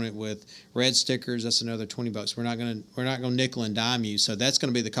 or you want it with red stickers, that's another $20. We're not going to nickel and dime you, so that's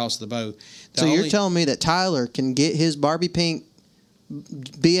going to be the cost of the bow. You're telling me that Tyler can get his Barbie Pink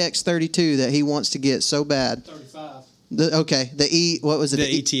BX32 that he wants to get so bad? 35. What was it?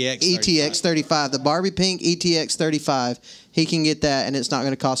 The ETX 35. ETX 35. The Barbie Pink ETX 35. He can get that, and it's not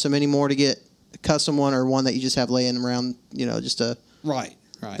going to cost him any more to get a custom one or one that you just have laying around. Just a right.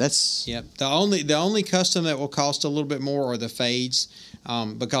 That's The only custom that will cost a little bit more are the fades,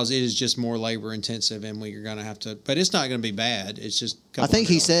 because it is just more labor intensive, and we're going to have to. But it's not going to be bad. It's just. I think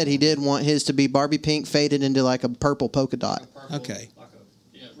he said he did want his to be Barbie Pink faded into like a purple polka dot. Okay. Like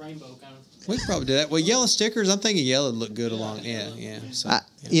a rainbow kind of. We can probably do that. Well, yellow stickers, I'm thinking yellow would look good along. Yeah. So,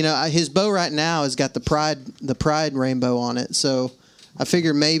 his bow right now has got the Pride rainbow on it. So I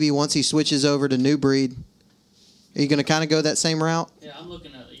figure maybe once he switches over to New Breed, are you going to kind of go that same route? Yeah, I'm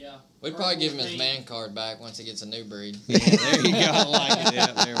looking at it. Yeah. We'd probably give him his man card back once he gets a New Breed. Yeah, there you go. I like it.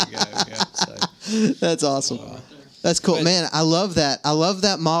 Yeah, there we go. Yeah, so. That's awesome. That's cool, man. I love that. I love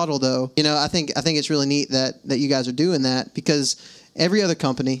that model, though. I think it's really neat that you guys are doing that, because every other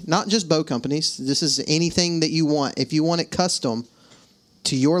company, not just bow companies, this is anything that you want. If you want it custom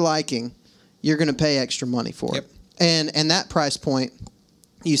to your liking, you're going to pay extra money for it. And that price point,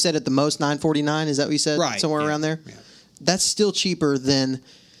 you said at the most $949. Is that what you said? Right. Somewhere around there. Yeah. That's still cheaper than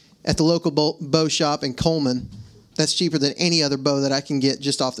at the local bow shop in Coleman. That's cheaper than any other bow that I can get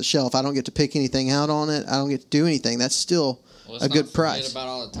just off the shelf. I don't get to pick anything out on it. I don't get to do anything. That's still a good price. Forget about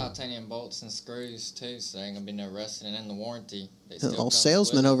all the titanium bolts and screws too, so there ain't gonna be no rusting, and the warranty. Old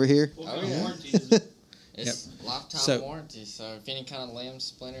salesman over here. Oh yeah. Warranty is It's lifetime warranty, so if any kind of limb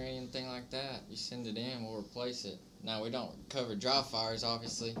splinter or anything like that, you send it in, we'll replace it. Now, we don't cover dry fires,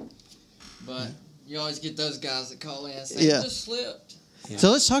 obviously, but you always get those guys that call in and say, it just slipped. Yeah. So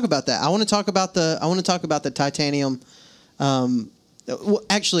let's talk about that. I want to talk about the titanium.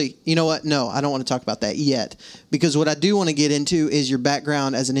 Actually, you know what? No, I don't want to talk about that yet, because what I do want to get into is your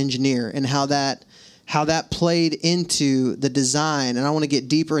background as an engineer and how that played into the design. And I want to get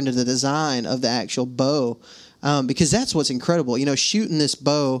deeper into the design of the actual bow, because that's what's incredible. Shooting this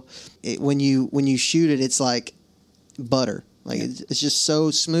bow, when you shoot it, it's like butter. It's just so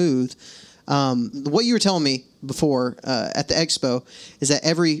smooth. What you were telling me before at the expo is that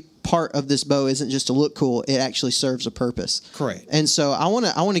every part of this bow isn't just to look cool; it actually serves a purpose. Correct. And so I want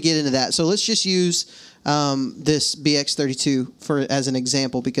to get into that. So let's just use this BX32 as an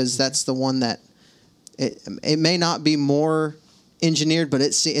example, because that's the one that it may not be more engineered, but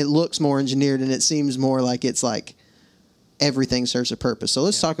it looks more engineered, and it seems more like it's like everything serves a purpose. So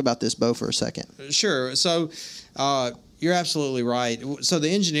let's talk about this bow for a second. Sure. So you're absolutely right. So the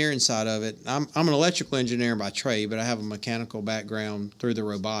engineering side of it, I'm an electrical engineer by trade, but I have a mechanical background through the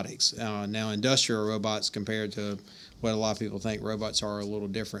robotics. Now, industrial robots compared to what a lot of people think robots are a little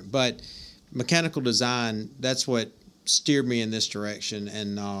different. But mechanical design, that's what steered me in this direction.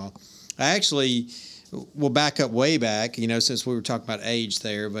 And I actually will back up way back, since we were talking about age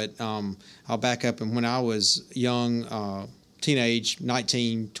there. But I'll back up. And when I was young, teenage,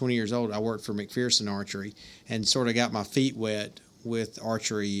 19, 20 years old, I worked for McPherson Archery and sort of got my feet wet with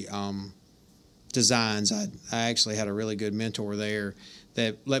archery designs. I actually had a really good mentor there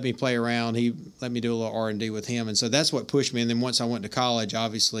that let me play around. He let me do a little R&D with him, and so that's what pushed me. And then once I went to college,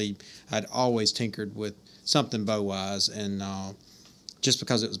 obviously, I'd always tinkered with something bow-wise, and just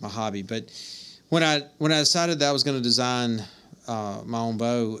because it was my hobby. But when I decided that I was going to design my own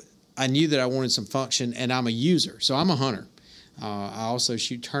bow, I knew that I wanted some function, and I'm a user, so I'm a hunter. I also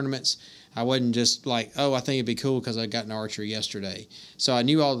shoot tournaments. I wasn't just like, I think it'd be cool because I got an archery yesterday. So I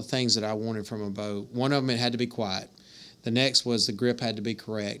knew all the things that I wanted from a bow. One of them, it had to be quiet. The next was the grip had to be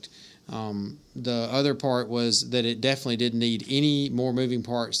correct. The other part was that it definitely didn't need any more moving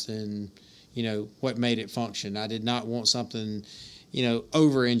parts than, what made it function. I did not want something,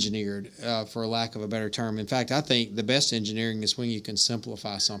 over-engineered, for lack of a better term. In fact, I think the best engineering is when you can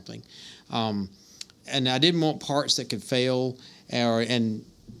simplify something. And I didn't want parts that could fail. And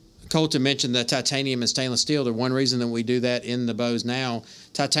Colton mentioned the titanium and stainless steel. The one reason that we do that in the bows now,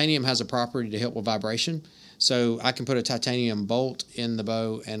 titanium has a property to help with vibration. So I can put a titanium bolt in the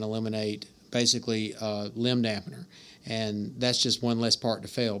bow and eliminate basically a limb dampener. And that's just one less part to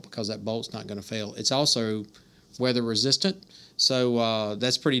fail because that bolt's not going to fail. It's also weather resistant. So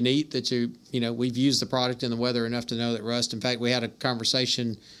that's pretty neat that we've used the product in the weather enough to know that rust. In fact, we had a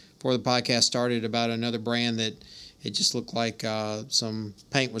conversation before the podcast started about another brand that it just looked like some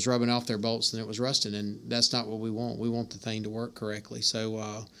paint was rubbing off their bolts and it was rusting. And that's not what we want. We want the thing to work correctly.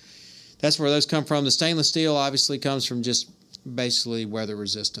 So that's where those come from. The stainless steel obviously comes from just basically weather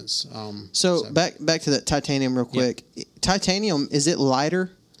resistance. So back to that titanium real quick. Yeah. Titanium, is it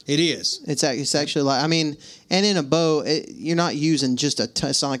lighter? It is. It's actually light. I mean, and in a bow, you're not using just a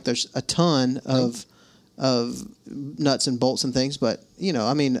ton. It's not like there's a ton of nuts and bolts and things, but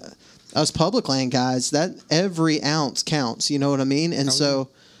us public land guys, that every ounce counts. You know what I mean? And so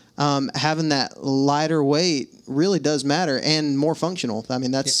having that lighter weight really does matter and more functional. I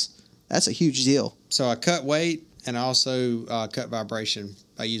mean, that's a huge deal. So I cut weight and I also cut vibration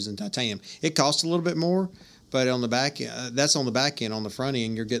by using titanium. It costs a little bit more, but on the back end, that's on the back end. On the front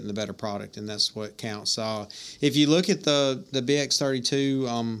end, you're getting the better product, and that's what counts. If you look at the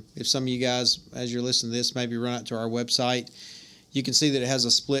BX32, if some of you guys, as you're listening to this, maybe run out to our website, you can see that it has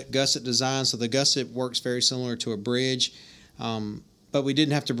a split gusset design. So the gusset works very similar to a bridge, but we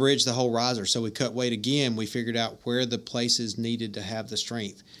didn't have to bridge the whole riser. So we cut weight again. We figured out where the places needed to have the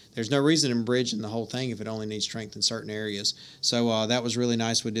strength. There's no reason in bridging the whole thing if it only needs strength in certain areas. So that was really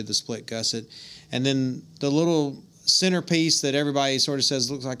nice. We did the split gusset. And then the little centerpiece that everybody sort of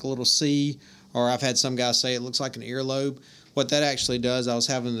says looks like a little C, or I've had some guys say it looks like an earlobe. What that actually does, I was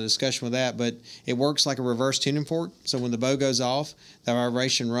having a discussion with that, but it works like a reverse tuning fork. So when the bow goes off, the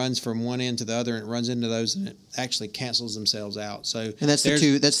vibration runs from one end to the other, and it runs into those, and it actually cancels themselves out. So and that's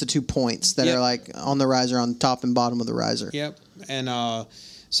the two points that are like on the riser, on top and bottom of the riser. Yep. And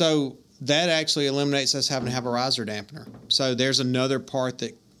so that actually eliminates us having to have a riser dampener. So there's another part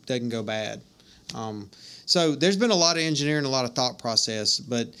that doesn't go bad. So there's been a lot of engineering, a lot of thought process,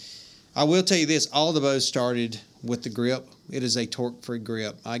 but I will tell you this: all the bows started with the grip. It is a torque-free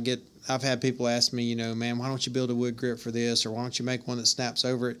grip. I've had people ask me, man, why don't you build a wood grip for this, or why don't you make one that snaps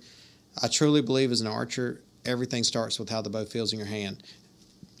over it? I truly believe as an archer, everything starts with how the bow feels in your hand.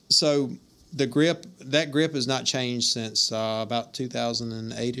 So that grip has not changed since about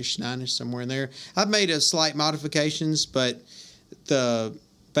 2008-ish, 9-ish, somewhere in there. I've made a slight modifications, but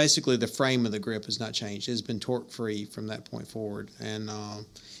basically the frame of the grip has not changed. It's been torque-free from that point forward. And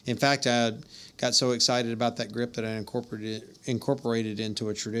in fact, I got so excited about that grip that I incorporated into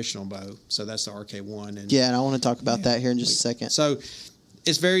a traditional bow. So that's the RK1. And I want to talk about that here in just a second. So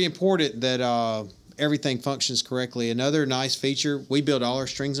it's very important that everything functions correctly. Another nice feature, we build all our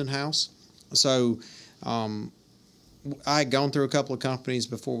strings in-house. So I had gone through a couple of companies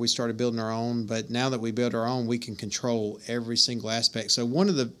before we started building our own, but now that we build our own, we can control every single aspect. So one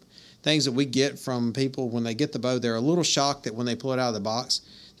of the things that we get from people when they get the bow, they're a little shocked that when they pull it out of the box,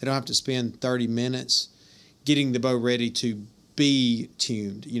 they don't have to spend 30 minutes getting the bow ready to be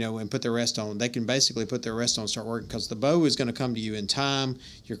tuned, and put their rest on. They can basically put their rest on and start working because the bow is going to come to you in time,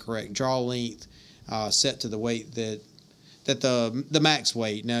 your correct draw length, set to the weight that the max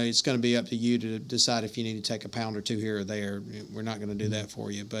weight. Now, it's going to be up to you to decide if you need to take a pound or two here or there. We're not going to do that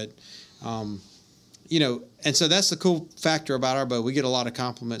for you. But, and so that's the cool factor about our bow. We get a lot of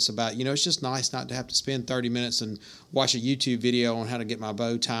compliments about, it's just nice not to have to spend 30 minutes and watch a YouTube video on how to get my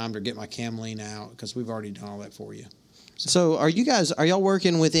bow timed or get my cam lean out because we've already done all that for you. So are y'all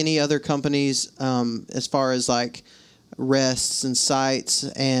working with any other companies as far as like rests and sights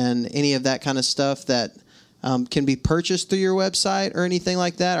and any of that kind of stuff that can be purchased through your website or anything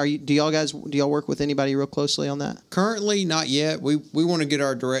like that? Do y'all work with anybody real closely on that? Currently, not yet. We want to get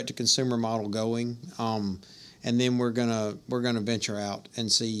our direct to consumer model going, and then we're gonna venture out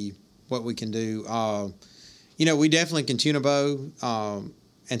and see what we can do. We definitely can tune a bow,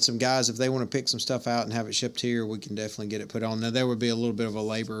 and some guys, if they want to pick some stuff out and have it shipped here, we can definitely get it put on. Now there would be a little bit of a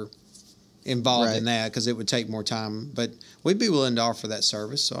labor involved in that because it would take more time, but we'd be willing to offer that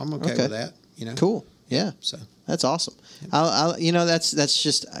service. So I'm okay with that. Cool. Yeah, so that's awesome. That's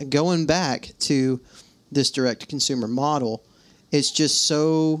just going back to this direct to consumer model. It's just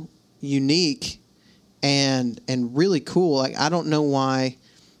so unique and really cool. Like I don't know why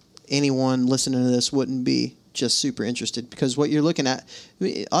anyone listening to this wouldn't be just super interested, because what you're looking at,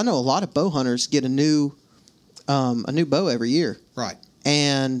 I know a lot of bow hunters get a new bow every year, Right.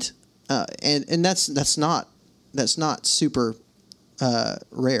 and that's not super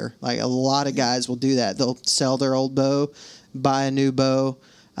rare. Like, a lot of guys will do that. They'll sell their old bow, buy a new bow,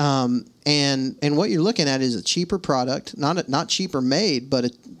 and what you're looking at is a cheaper product, not cheaper made, but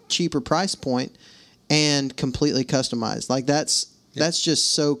a cheaper price point, and completely customized. Like, that's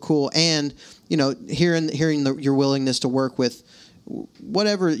just so cool. And hearing your willingness to work with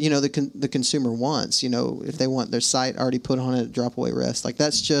whatever the consumer wants. If they want their site already put on it, drop away rest. Like,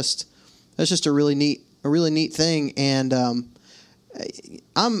 that's just a really neat thing. And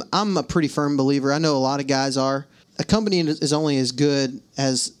I'm a pretty firm believer. I know a lot of guys are. A company is only as good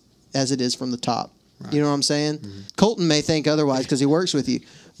as it is from the top. Right. You know what I'm saying? Mm-hmm. Colton may think otherwise because he works with you,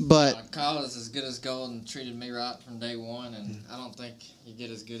 but Kyle is as good as gold and treated me right from day one, and I don't think you get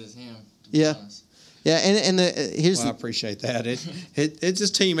as good as him. Yeah. Honest. Yeah, I appreciate that. It's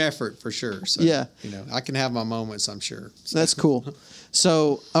a team effort for sure. So, yeah, I can have my moments, I'm sure. So. That's cool.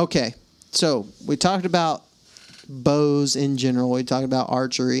 So, okay, so we talked about bows in general. We talked about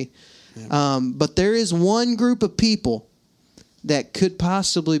archery, but there is one group of people that could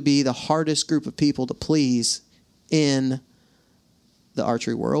possibly be the hardest group of people to please in the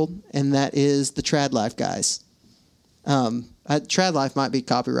archery world, and that is the Trad Life guys. Trad Life might be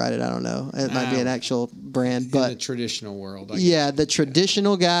copyrighted. I don't know. It might be an actual brand, but in the traditional world, the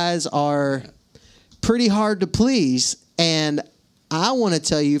traditional guys are pretty hard to please. And I want to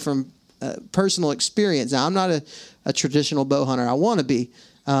tell you from personal experience. Now, I'm not a traditional bow hunter. I want to be,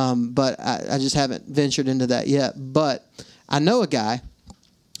 but I just haven't ventured into that yet. But I know a guy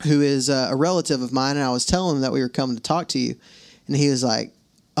who is a relative of mine, and I was telling him that we were coming to talk to you, and he was like,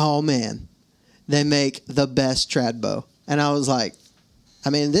 "Oh man, they make the best trad bow." And I was like,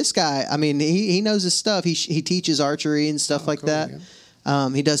 this guy, he knows his stuff. He teaches archery and stuff like that. Yeah.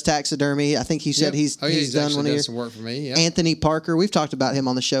 He does taxidermy. I think he said he's done one of your, some work for me. Yep. Anthony Parker. We've talked about him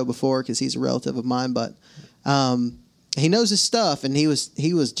on the show before because he's a relative of mine, but he knows his stuff, and he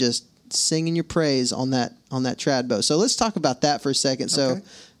was just singing your praise on that trad bow. So let's talk about that for a second. So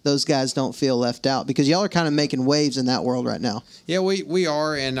those guys don't feel left out, because y'all are kind of making waves in that world right now. Yeah, we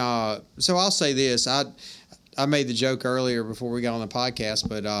are. And so I'll say this. I made the joke earlier before we got on the podcast,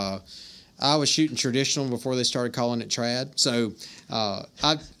 but I was shooting traditional before they started calling it trad. So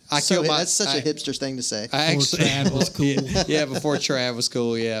that's such a hipster thing to say. Before trad was cool. Yeah, before trad was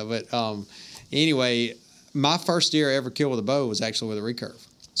cool. Yeah, but anyway, my first deer I ever killed with a bow was actually with a recurve.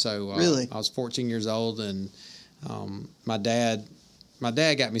 So really, I was 14 years old, and my dad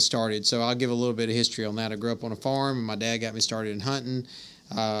got me started. So I'll give a little bit of history on that. I grew up on a farm, and my dad got me started in hunting.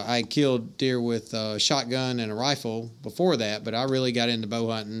 I had killed deer with a shotgun and a rifle before that, but I really got into bow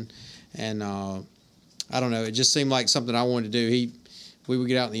hunting, and I don't know, it just seemed like something I wanted to do. We would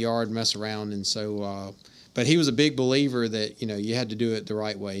get out in the yard and mess around, and so, but he was a big believer that you had to do it the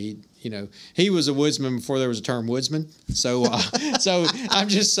right way. He was a woodsman before there was a term woodsman. So so I'm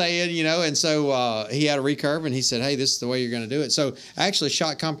just saying, and so he had a recurve, and he said, "Hey, this is the way you're going to do it." So I actually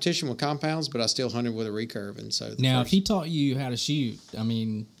shot competition with compounds, but I still hunted with a recurve. And so if he taught you how to shoot,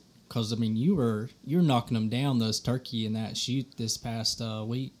 because you're knocking them down, those turkey in that shoot this past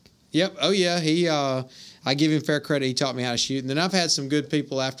week. Yep. Oh yeah. He I give him fair credit. He taught me how to shoot, and then I've had some good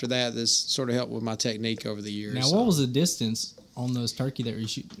people after that that's sort of helped with my technique over the years. Now, what was the distance on those turkey that were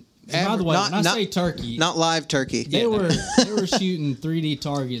shooting? By the way, when I say turkey, not live turkey. They were shooting 3D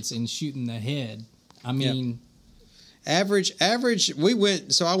targets and shooting the head. Average. I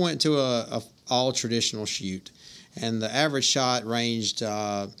went to a all traditional shoot, and the average shot ranged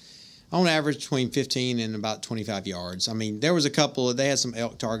on average between 15 and about 25 yards. There was a couple. They had some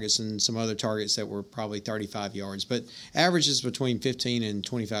elk targets and some other targets that were probably 35 yards, but average is between 15 and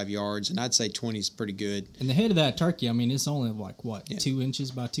 25 yards, and I'd say 20 is pretty good. And the head of that turkey, it's only like what, 2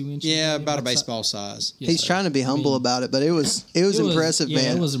 inches by 2 inches? Yeah, about a baseball size. Yeah, He's trying to be humble about it, but it was impressive, man.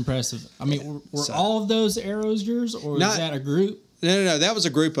 Yeah, it was impressive. Were all of those arrows yours, or is that a group? No. That was a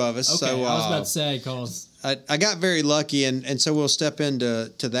group of us. Okay, so, I was about to say, because I got very lucky, and so we'll step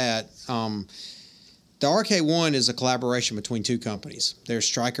into that. The RK1 is a collaboration between two companies. There's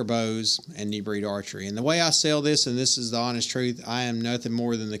Striker Bows and Knee Breed Archery. And the way I sell this, and this is the honest truth, I am nothing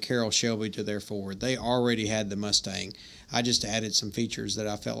more than the Carroll Shelby to their Ford. They already had the Mustang. I just added some features that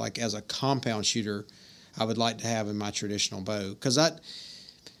I felt like as a compound shooter I would like to have in my traditional bow. Because I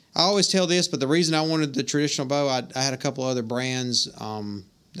always tell this, but the reason I wanted the traditional bow, I had a couple other brands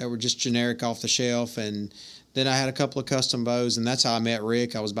that were just generic off the shelf, and then I had a couple of custom bows, and that's how I met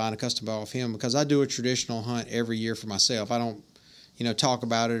Rick. I was buying a custom bow off him because I do a traditional hunt every year for myself. I don't talk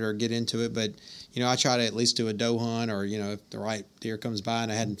about it or get into it. But, I try to at least do a doe hunt, or, if the right deer comes by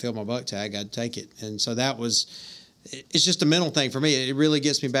and I hadn't filled my buck tag, I'd take it. And so it's just a mental thing for me. It really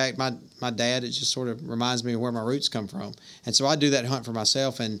gets me back. My dad, it just sort of reminds me of where my roots come from. And so I do that hunt for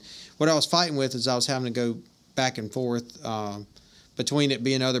myself. And what I was fighting with is I was having to go back and forth between it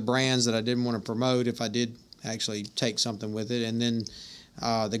being other brands that I didn't want to promote if I did actually take something with it. And then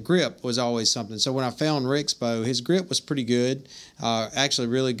the grip was always something. So when I found Rick's bow, his grip was pretty good, actually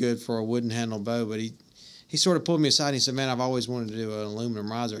really good for a wooden handle bow. But he sort of pulled me aside and he said, man, I've always wanted to do an aluminum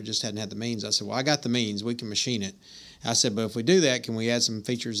riser. I just hadn't had the means. I said, well, I got the means. We can machine it. I said, but if we do that, can we add some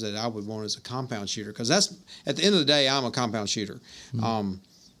features that I would want as a compound shooter? Because that's, at the end of the day, I'm a compound shooter. Mm-hmm.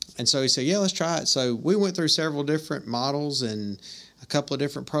 And so he said, yeah, let's try it. So we went through several different models and a couple of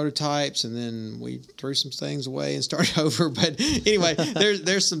different prototypes, and then we threw some things away and started over. But anyway,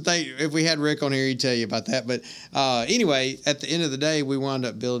 there's some things. If we had Rick on here, he'd tell you about that. But anyway, at the end of the day, we wound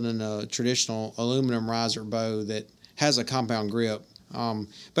up building a traditional aluminum riser bow that has a compound grip.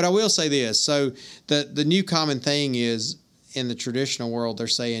 But I will say this. So the new common thing is, in the traditional world, they're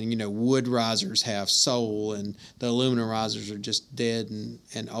saying, wood risers have soul, and the aluminum risers are just dead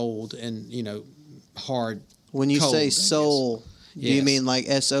and old and, hard. When you say soul, do you mean like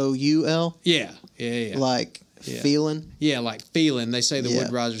SOUL? Yeah. Like feeling? Yeah, like feeling. They say the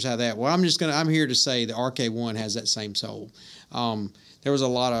wood risers have that. Well, I'm here to say the RK1 has that same soul. There was a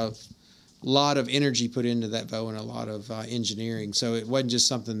lot of energy put into that bow and a lot of engineering. So it wasn't just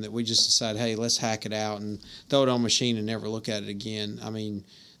something that we just decided, hey, let's hack it out and throw it on machine and never look at it again. I mean,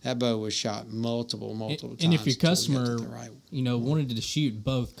 that bow was shot multiple times. And if your customer, wanted to shoot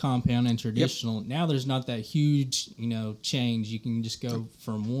both compound and traditional, now there's not that huge, change. You can just go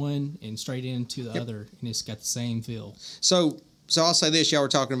from one and straight into the other, and it's got the same feel. So I'll say this. Y'all were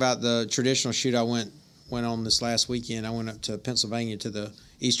talking about the traditional shoot I went on this last weekend. I went up to Pennsylvania to the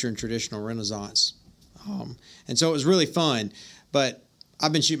Eastern Traditional Renaissance. And so it was really fun. But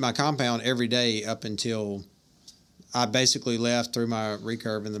I've been shooting my compound every day up until I basically left, threw my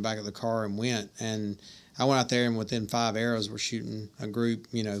recurve in the back of the car and went. And I went out there, and within 5 arrows, we're shooting a group,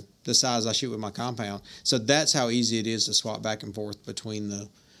 the size I shoot with my compound. So that's how easy it is to swap back and forth between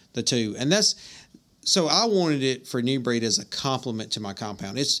the two. And so I wanted it for New Breed as a complement to my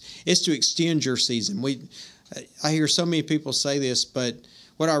compound. It's to extend your season. I hear so many people say this, but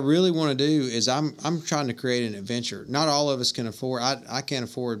what I really want to do is I'm trying to create an adventure. Not all of us can afford. I can't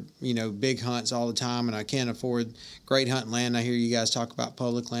afford big hunts all the time, and I can't afford great hunting land. I hear you guys talk about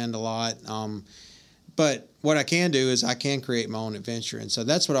public land a lot. But what I can do is I can create my own adventure, and so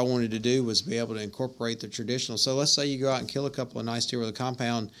that's what I wanted to do, was be able to incorporate the traditional. So let's say you go out and kill a couple of nice deer with a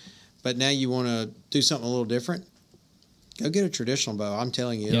compound, but now you want to do something a little different. Go get a traditional bow. I'm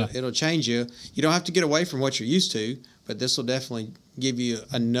telling you, it'll change you. You don't have to get away from what you're used to, but this will definitely give you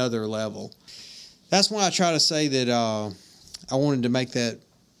another level. That's why I try to say that I wanted to make that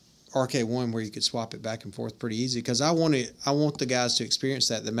RK1 where you could swap it back and forth pretty easy, because I want the guys to experience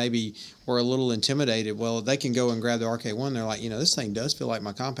that maybe were a little intimidated. Well, they can go and grab the RK1. They're like, this thing does feel like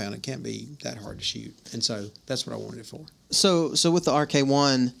my compound. It can't be that hard to shoot. And so that's what I wanted it for. So with the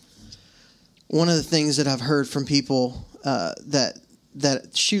RK1, one of the things that I've heard from people that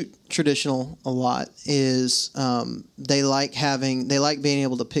shoot traditional a lot is they like being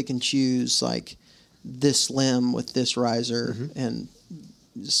able to pick and choose, like, this limb with this riser and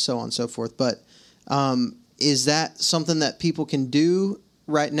so on and so forth. But is that something that people can do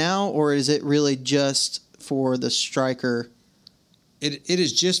right now, or is it really just for the striker? It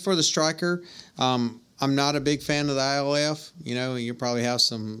is just for the striker. I'm not a big fan of the ILF. You probably have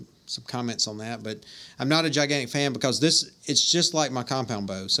some comments on that, but I'm not a gigantic fan, because it's just like my compound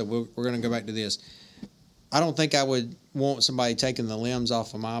bow. So we're going to go back to this. I don't think I would want somebody taking the limbs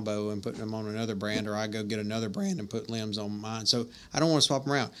off of my bow and putting them on another brand, or I go get another brand and put limbs on mine. So I don't want to swap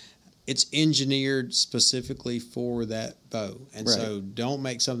them around. It's engineered specifically for that bow. And so don't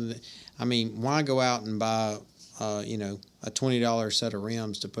make something why go out and buy a $20 set of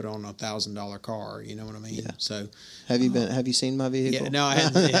rims to put on a $1,000 car? You know what I mean? Yeah. So have you seen my vehicle? Yeah, no, I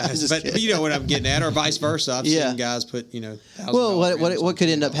haven't. But you know what I'm getting at, or vice versa. I've seen guys put $1,000. Well, what could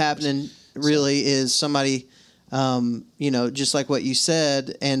end up happening really is somebody, just like what you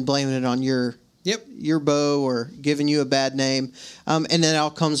said, and blaming it on your bow or giving you a bad name, and then it all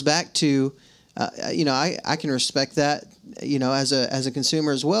comes back to, I can respect that, as a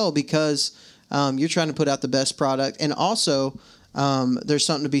consumer as well, because you're trying to put out the best product, and also there's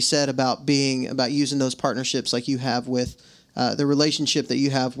something to be said about using those partnerships like you have with the relationship that you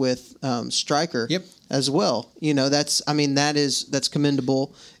have with Stryker as well. That's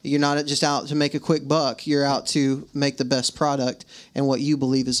commendable. You're not just out to make a quick buck. You're out to make the best product and what you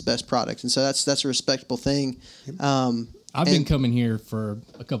believe is the best product. And so that's a respectable thing. I've been coming here for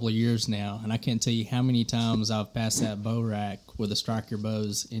a couple of years now, and I can't tell you how many times I've passed that bow rack with the Stryker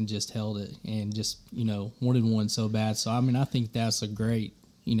bows and just held it and just, wanted one so bad. So, I think that's a great,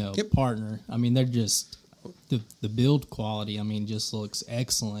 partner. They're just, the build quality, just looks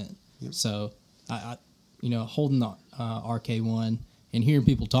excellent. Yep. So, I holding the RK1 and hearing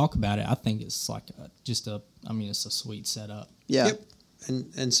people talk about it, I think it's like it's a sweet setup. Yeah. Yep.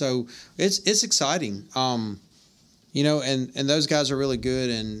 And so it's exciting. And those guys are really good.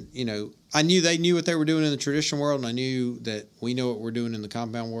 And, I knew they knew what they were doing in the traditional world, and I knew that we know what we're doing in the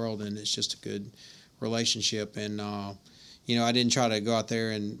compound world, and it's just a good relationship. And, I didn't try to go out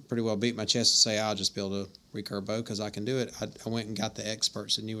there and pretty well beat my chest and say, I'll just build a recurve bow because I can do it. I went and got the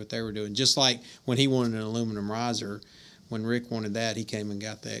experts that knew what they were doing. Just like when he wanted an aluminum riser, when Rick wanted that, he came and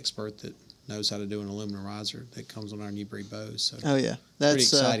got the expert that knows how to do an aluminum riser that comes on our new breed bows. So that's pretty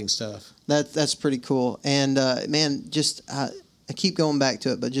exciting stuff. That's pretty cool. And man, just I keep going back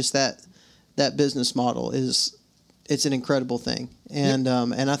to it, but just that business model it's an incredible thing. And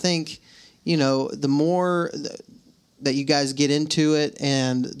and I think the more that you guys get into it,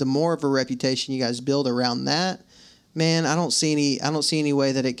 and the more of a reputation you guys build around that, man, I don't see any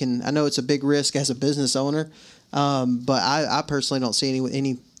way that it can. I know it's a big risk as a business owner, but I personally don't see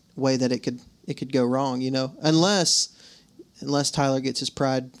any way that it could go wrong, unless Tyler gets his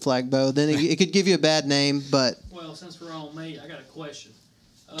pride flag bow, then it could give you a bad name. But since we're on me, I got a question.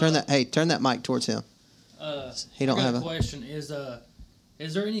 Turn that mic towards him. He don't have a question.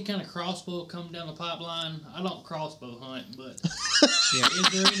 Is there any kind of crossbow coming down the pipeline? I don't crossbow hunt, but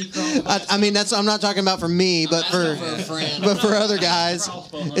is there any crossbow? I'm not talking about for me, but for other guys.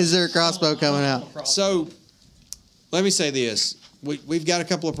 Is there a crossbow coming out? So, let me say this. We've got a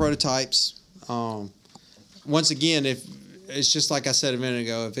couple of prototypes. Once again, if it's just like I said a minute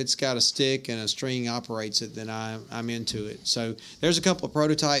ago, if it's got a stick and a string operates it, then I'm into it. So there's a couple of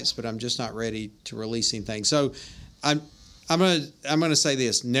prototypes, but I'm just not ready to release anything. So I'm gonna say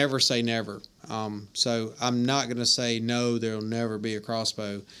this: never say never. So I'm not gonna say no. There'll never be a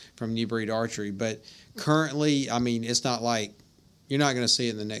crossbow from New Breed Archery. But currently, it's not like you're not going to see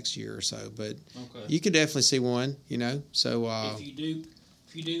it in the next year or so, but you could definitely see one, So if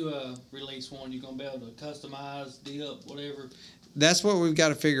you do release one, you're going to be able to customize, dip, whatever. That's what we've got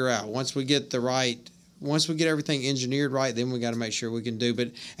to figure out. Once we get everything engineered right, then we got to make sure we can do.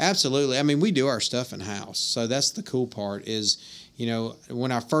 But absolutely, we do our stuff in house, so that's the cool part. Is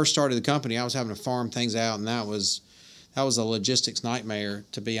when I first started the company, I was having to farm things out, and that was a logistics nightmare,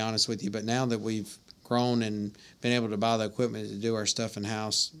 to be honest with you. But now that we've grown and been able to buy the equipment to do our stuff in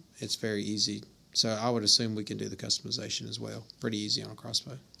house, it's very easy. So I would assume we can do the customization as well. Pretty easy on a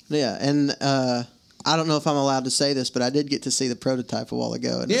crossbow. Yeah, and I don't know if I'm allowed to say this, but I did get to see the prototype a while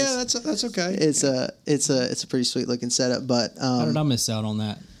ago. And that's okay. It's a pretty sweet looking setup. But how did I miss out on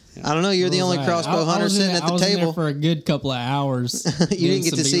that? I don't know. You're the only crossbow hunter sitting at the table. In there for a good couple of hours. You didn't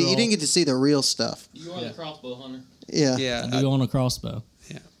get to see the real stuff. You are the crossbow hunter. Yeah. I do own a crossbow.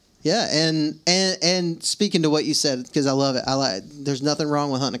 Yeah, and speaking to what you said, because I love it. There's nothing wrong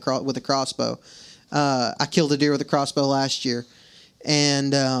with hunting with a crossbow. I killed a deer with a crossbow last year,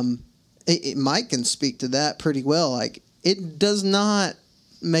 and Mike can speak to that pretty well. Like, it does not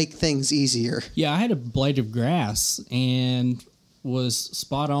make things easier. Yeah, I had a blade of grass and was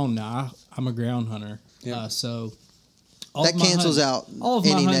spot on. Now I'm a ground hunter, so that cancels out all of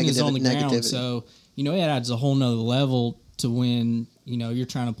my hunting is on the ground. So it adds a whole nother level to when you're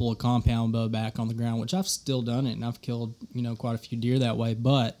trying to pull a compound bow back on the ground, which I've still done it, and I've killed quite a few deer that way.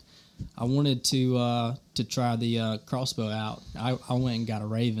 But I wanted to try the crossbow out. I went and got a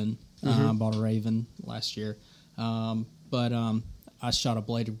Raven. I bought a Raven last year, but I shot a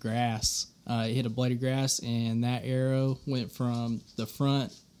blade of grass. It hit a blade of grass, and that arrow went from the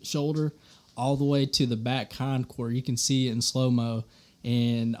front shoulder all the way to the back hindquarter. You can see it in slow-mo,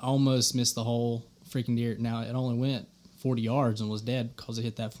 and almost missed the whole freaking deer. Now, it only went 40 yards and was dead because it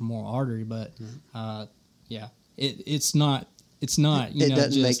hit that femoral artery, but it's not it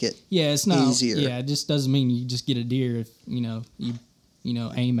doesn't make it it's not easier. It just doesn't mean you just get a deer if you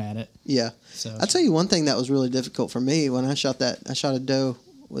aim at it. So I'll tell you one thing that was really difficult for me when I shot a doe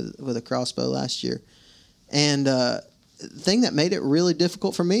with a crossbow last year, and the thing that made it really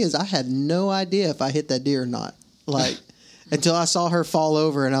difficult for me is I had no idea if I hit that deer or not, like until I saw her fall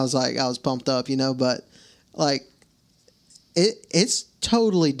over, and I was pumped up, but like It's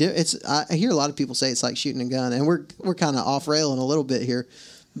totally different. I hear a lot of people say it's like shooting a gun, and we're kind of off railing a little bit here,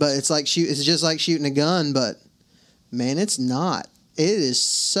 but it's just like shooting a gun, but man, it's not. It is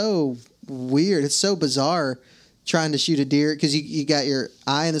so weird. It's so bizarre trying to shoot a deer because you got your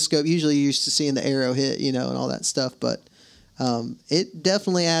eye in the scope. Usually you're used to seeing the arrow hit, and all that stuff, but it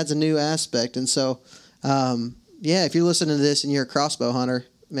definitely adds a new aspect. And so, if you're listening to this and you're a crossbow hunter,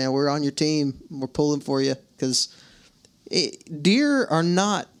 man, we're on your team. We're pulling for you because deer are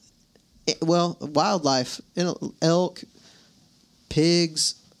not, wildlife, elk,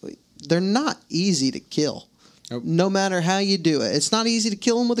 pigs, they're not easy to kill. Nope. No matter how you do it. It's not easy to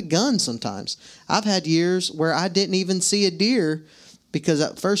kill them with a gun sometimes. I've had years where I didn't even see a deer because,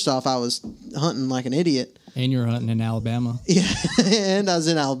 first off, I was hunting like an idiot. And you're hunting in Alabama. Yeah, and I was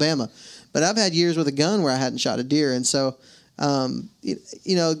in Alabama. But I've had years with a gun where I hadn't shot a deer. And so,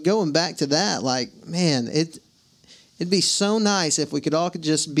 going back to that, like, man, it'd be so nice if we could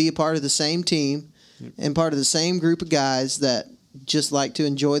just be a part of the same team and part of the same group of guys that just like to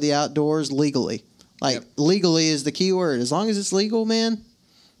enjoy the outdoors legally. Like, legally is the key word. As long as it's legal, man,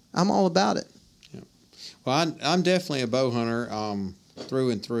 I'm all about it. Yep. Well, I'm definitely a bow hunter through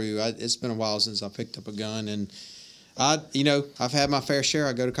and through. It's been a while since I picked up a gun, and I've had my fair share.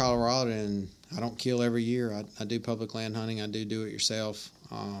 I go to Colorado, and I don't kill every year. I do public land hunting. I do it yourself,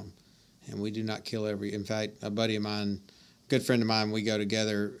 and we do not kill every. In fact, a buddy of mine, good friend of mine, we go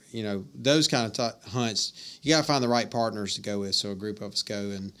together. Those kind of hunts, you got to find the right partners to go with. So a group of us go,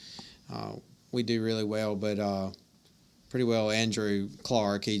 and we do really well, but pretty well Andrew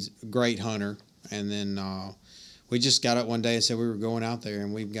Clark, he's a great hunter. And then we just got up one day and said we were going out there,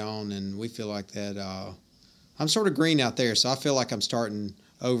 and we've gone, and we feel like that. I'm sort of green out there, so I feel like I'm starting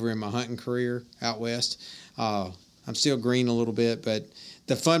over in my hunting career out west. I'm still green a little bit, but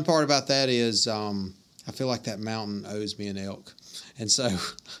the fun part about that is I feel like that mountain owes me an elk. And so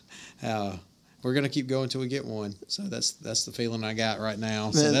we're going to keep going until we get one. So that's the feeling I got right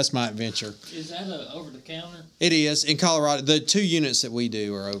now. So that's my adventure. Is that a over-the-counter? It is. In Colorado, the 2 units that we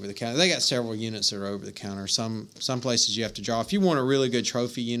do are over-the-counter. They got several units that are over-the-counter. Some places you have to draw. If you want a really good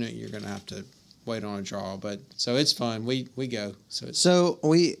trophy unit, you're going to have to wait on a draw. But so it's fun. We go. So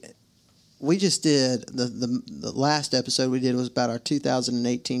we just did, the last episode we did was about our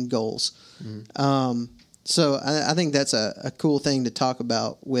 2018 goals. Mm-hmm. So I think that's a cool thing to talk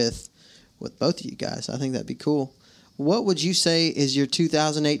about with both of you guys. I think that'd be cool. What would you say is your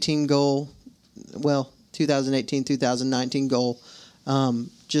 2018 goal? Well, 2018, 2019 goal,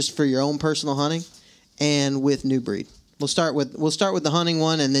 just for your own personal hunting and with New Breed. We'll start with the hunting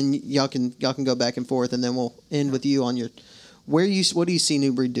one, and then y'all can go back and forth, and then we'll end with you on your what do you see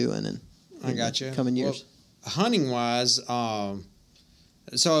New Breed doing in I got you. Coming years. Well, hunting wise,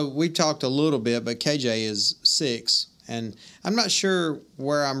 so we talked a little bit, but KJ is 6. And I'm not sure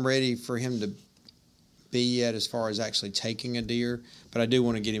where I'm ready for him to be yet as far as actually taking a deer, but I do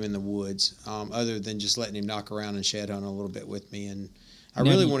want to get him in the woods, other than just letting him knock around and shed hunt a little bit with me. And I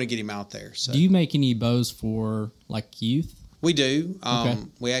really want to get him out there. So. Do you make any bows for, like, youth? We do. Okay.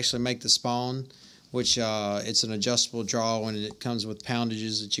 We actually make the Spawn, which it's an adjustable draw, and it comes with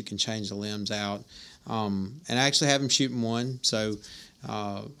poundages that you can change the limbs out. And I actually have him shooting one. So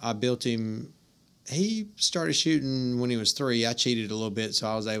I built him. He started shooting when he was 3. I cheated a little bit, so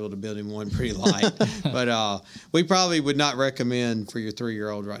I was able to build him one pretty light. But we probably would not recommend for your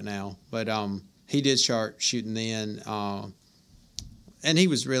 3-year-old right now. But he did start shooting then, and he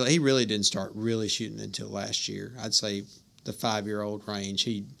really didn't start really shooting until last year. I'd say the 5-year-old range.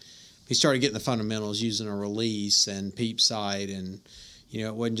 He started getting the fundamentals using a release and peep sight, and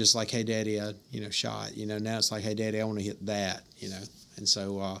it wasn't just like, hey, Daddy, I shot. Now it's like, hey, Daddy, I want to hit that. And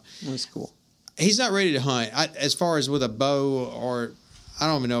so that's cool. He's not ready to hunt. As far as with a bow, or I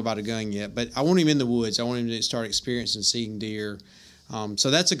don't even know about a gun yet, but I want him in the woods. I want him to start experiencing seeing deer. So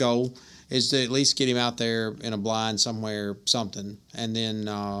that's a goal, is to at least get him out there in a blind somewhere, something. And then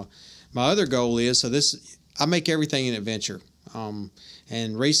my other goal is, I make everything an adventure.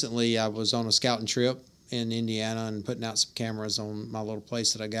 And recently I was on a scouting trip in Indiana and putting out some cameras on my little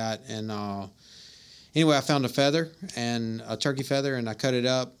place that I got. And anyway, I found a turkey feather, and I cut it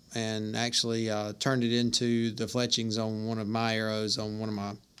up and actually turned it into the fletchings on one of my arrows, on one of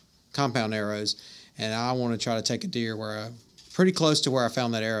my compound arrows. And I want to try to take a deer pretty close to where I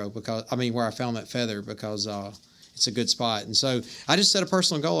found that arrow, where I found that feather, because it's a good spot. And so I just set a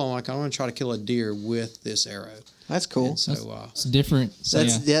personal goal. I want to try to kill a deer with this arrow. That's cool. And so it's different.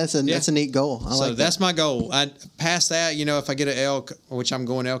 That's a neat goal. I like that's my goal. Past that, if I get an elk, which I'm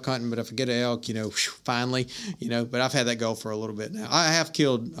going elk hunting, but if I get an elk, finally, but I've had that goal for a little bit now. I have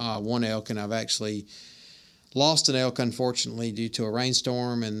killed one elk, and I've actually lost an elk, unfortunately, due to a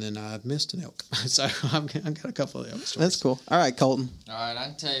rainstorm, and then I missed an elk. So I've got a couple of elk stories. That's cool. All right, Colton. All right, I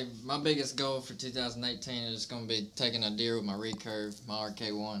can tell you my biggest goal for 2018 is going to be taking a deer with my recurve, my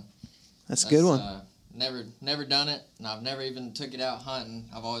RK1. That's a good one. Never done it, and I've never even took it out hunting.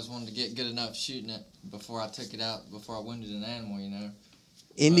 I've always wanted to get good enough shooting it before I took it out, before I wounded an animal, you know.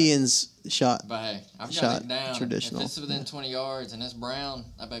 Indians shot. But hey, I've Shot got it down. traditional. If it's within 20 yards and it's brown,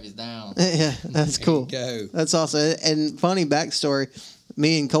 that baby's down. Yeah, that's cool. Go. That's awesome. And funny backstory,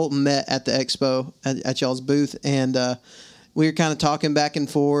 me and Colton met at the expo at y'all's booth, and we were kind of talking back and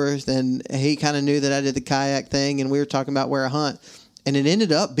forth, and he kind of knew that I did the kayak thing, and we were talking about where I hunt. And it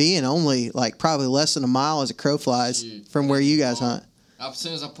ended up being only like probably less than a mile as a crow flies from where you guys hunt. As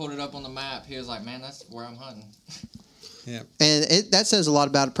soon as I pulled it up on the map, he was like, "Man, that's where I'm hunting." Yeah. And that says a lot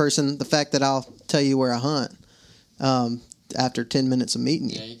about a person, the fact that I'll tell you where I hunt after 10 minutes of meeting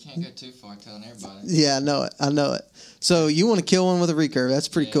you. Yeah, you can't go too far telling everybody. Yeah, I know it. So you want to kill one with a recurve. That's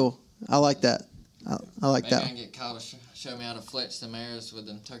pretty cool. I like that. I like Maybe that. I can get Kyle to show me how to fletch some arrows with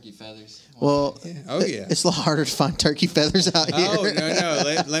them turkey feathers. Well, yeah. it's a lot harder to find turkey feathers out here. Oh,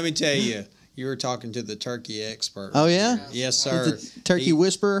 no. Let me tell you. You were talking to the turkey expert. Oh, yeah? Yes, sir. The turkey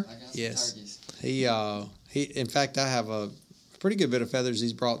whisperer? I got some Yes. turkeys. He. In fact, I have a pretty good bit of feathers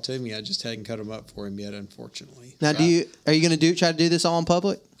he's brought to me. I just hadn't cut them up for him yet, unfortunately. Now, are you going to try to do this all in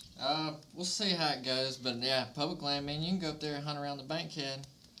public? We'll see how it goes, but yeah, public land, man, you can go up there and hunt around the bankhead.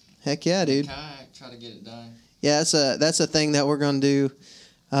 Heck yeah, dude. Kayak, try to get it done. Yeah, that's a thing that we're going to do.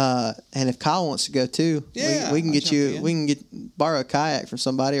 And if Kyle wants to go too, Yeah, we can I'll get jump you. in. We can borrow a kayak from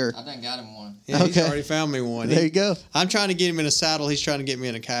somebody, or I done got him one. Yeah, he's Okay. already found me one. there you go. I'm trying to get him in a saddle. He's trying to get me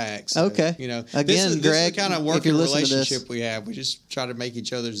in a kayak. So, Okay. You know, Again, this is Greg, the kind of if working you're listening to this. relationship we have. We just try to make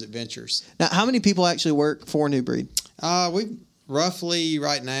each other's adventures. Now, how many people actually work for New Breed? We roughly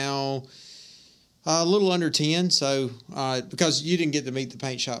right now a little under 10. So because you didn't get to meet the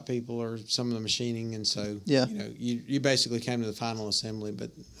paint shop people or some of the machining, and so Yeah. you know you basically came to the final assembly, but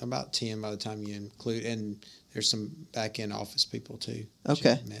about 10 by the time you include, and there's some back end office people too. that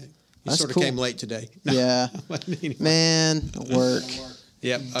Okay. you met. You That's sort of cool. came late today. No. Yeah, But anyway. man, work.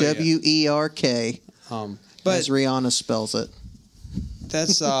 Yep. Oh, yeah. WERK, But as Rihanna spells it.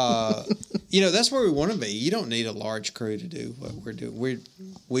 that's that's where we want to be. You don't need a large crew to do what we're doing.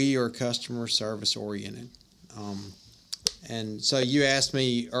 We are customer service oriented. And so you asked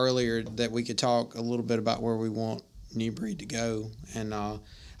me earlier that we could talk a little bit about where we want New Breed to go. And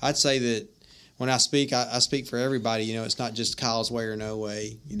I'd say that when I speak, I speak for everybody. You know, it's not just Kyle's way or no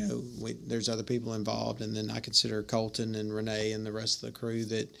way. You know, there's other people involved. And then I consider Colton and Renee and the rest of the crew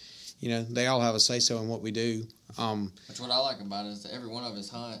that, you know, they all have a say-so in what we do. Which what I like about it is that every one of us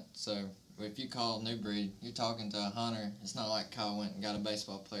hunt. So if you call New Breed, you're talking to a hunter. It's not like Kyle went and got a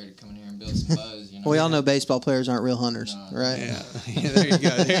baseball player to come in here and build some bows. You know? We all know baseball players aren't real hunters, No. right? Yeah, there you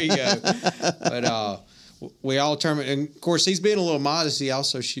go. There you go. But we all tournament, and of course he's being a little modest. He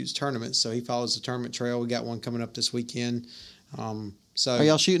also shoots tournaments, so he follows the tournament trail. We got one coming up this weekend. So Are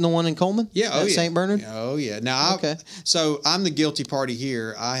y'all shooting the one in Coleman? Yeah, At St. Bernard? Oh yeah. Now, Okay. So I'm the guilty party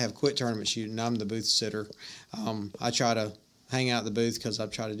here. I have quit tournament shooting. I'm the booth sitter. I try to hang out at the booth because I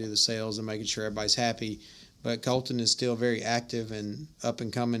try to do the sales and making sure everybody's happy. But Colton is still very active and up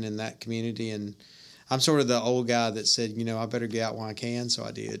and coming in that community, and I'm sort of the old guy that said, you know, I better get out when I can. So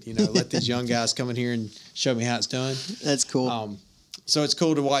I did. You know, let these young guys come in here and show me how it's done. That's cool. So it's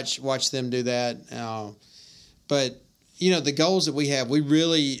cool to watch them do that. But you know, the goals that we have, we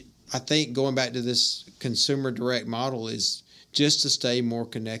really, I think, going back to this consumer direct model is just to stay more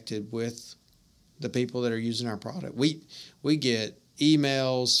connected with the people that are using our product. We get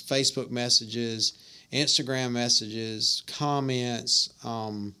emails, Facebook messages, Instagram messages, comments.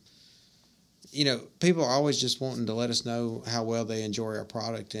 You know, people are always just wanting to let us know how well they enjoy our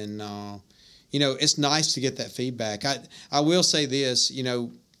product, and you know, it's nice to get that feedback. I will say this, you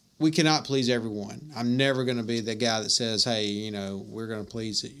know, we cannot please everyone. I'm never going to be the guy that says, hey, you know, we're going to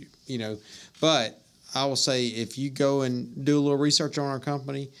please it, you know. But I will say, if you go and do a little research on our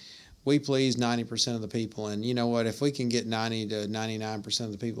company, we please 90% of the people. And you know what? If we can get 90 to 99%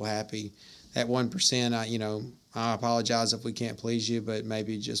 of the people happy, that 1%, I apologize if we can't please you, but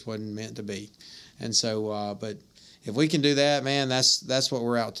maybe it just wasn't meant to be. And so, but if we can do that, man, that's what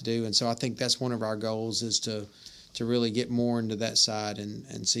we're out to do. And so I think that's one of our goals, is to really get more into that side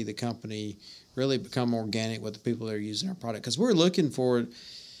and see the company really become organic with the people that are using our product. Because we're looking for,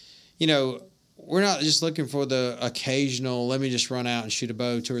 you know, we're not just looking for the occasional, let me just run out and shoot a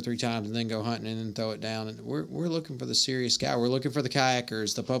bow 2 or 3 times and then go hunting and then throw it down. And we're looking for the serious guy. We're looking for the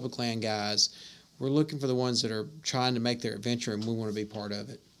kayakers, the public land guys. We're looking for the ones that are trying to make their adventure, and we want to be part of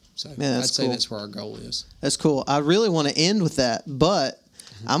it. So Man, I'd that's say cool. that's where our goal is. That's cool. I really want to end with that, but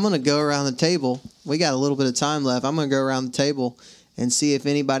I'm going to go around the table. We got a little bit of time left. I'm going to go around the table and see if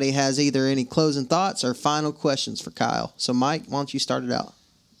anybody has either any closing thoughts or final questions for Kyle. So, Mike, why don't you start it out?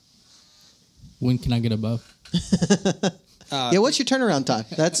 When can I get a bow? Yeah, what's your turnaround time?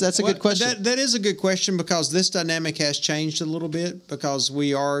 That's a good question. That is a good question because this dynamic has changed a little bit because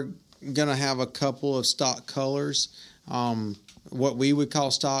we are going to have a couple of stock colors, what we would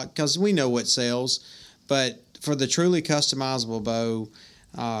call stock, because we know what sells. But for the truly customizable bow,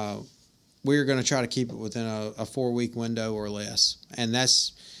 we're going to try to keep it within a 4-week window or less. And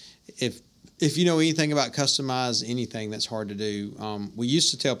that's if you know anything about customize anything, that's hard to do. We used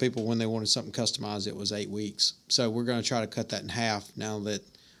to tell people when they wanted something customized, it was 8 weeks. So we're going to try to cut that in half now that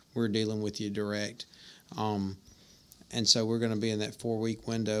we're dealing with you direct. And so we're going to be in that 4-week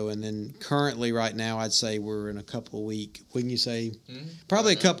window. And then currently right now, I'd say we're in a couple of week. Wouldn't you say?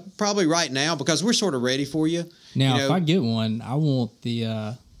 Probably probably right now because we're sort of ready for you. Now, you know, if I get one, I want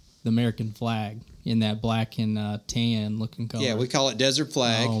the American flag in that black and tan looking color. Yeah, we call it Desert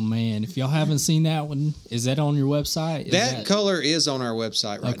Flag. Oh, man. If y'all haven't seen that one, is that on your website? That color is on our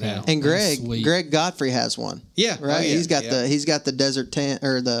website right now. And Greg Godfrey has one. Yeah, right. Yeah, he's got the desert tan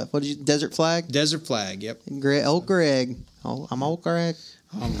or the desert flag. Desert Flag. Yep. Greg. I'm old Greg.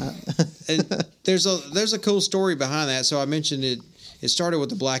 And there's a cool story behind that. So I mentioned it. It started with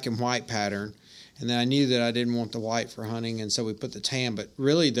the black and white pattern, and then I knew that I didn't want the white for hunting, and so we put the tan. But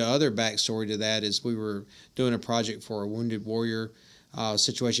really, the other backstory to that is we were doing a project for a wounded warrior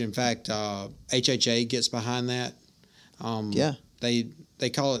situation. In fact, HHA gets behind that. They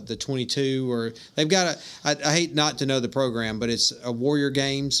call it the 22, or they've got I hate not to know the program, but it's a Warrior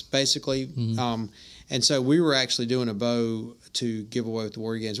Games basically. Mm-hmm. And so we were actually doing a bow to give away with the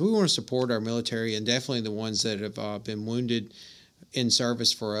Warrior Games. We want to support our military and definitely the ones that have been wounded in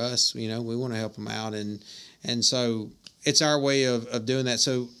service for us. You know, we want to help them out, and so it's our way of doing that.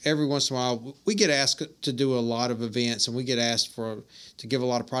 So every once in a while, we get asked to do a lot of events, and we get asked to give a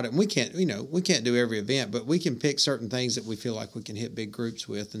lot of product. And we can't do every event, but we can pick certain things that we feel like we can hit big groups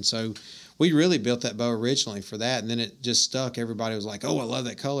with. And so we really built that bow originally for that, and then it just stuck. Everybody was like, "Oh, I love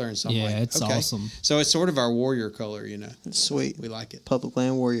that color," and so I'm like, it's okay. Awesome. So it's sort of our warrior color, you know. It's sweet. We like it. Public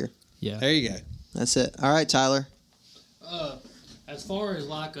Land Warrior. Yeah. There you go. That's it. All right, Tyler. As far as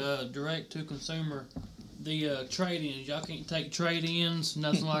like a direct to consumer, the trade-ins, y'all can't take trade-ins,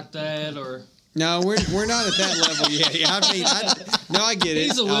 nothing like that, or no, we're not at that level yet. Yeah, I get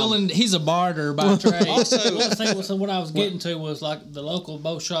it. He's a barter by trade. So what I was getting to was like the local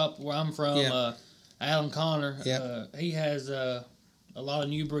bow shop where I'm from, Alan Connor. Yep. He has a lot of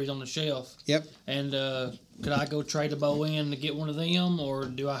Newberries on the shelf. Yep. And could I go trade a bow in to get one of them, or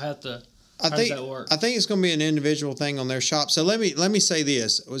do I have to? How does that work? I think it's going to be an individual thing on their shop. So let me say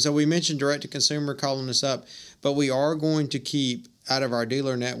this. So we mentioned direct to consumer calling us up, but we are going to keep out of our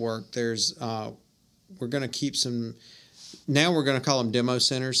dealer network. There's we're going to keep some. Now we're going to call them demo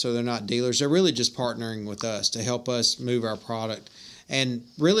centers, so they're not dealers. They're really just partnering with us to help us move our product, and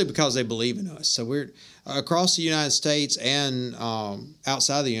really because they believe in us. So we're across the United States and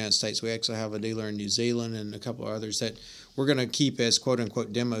outside the United States. We actually have a dealer in New Zealand and a couple of others that we're going to keep as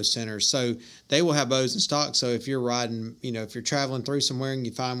quote-unquote demo centers. So they will have bows in stock. So if you're riding, if you're traveling through somewhere and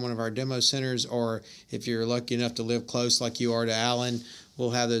you find one of our demo centers, or if you're lucky enough to live close like you are to Allen,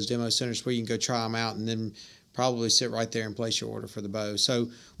 we'll have those demo centers where you can go try them out and then probably sit right there and place your order for the bow. So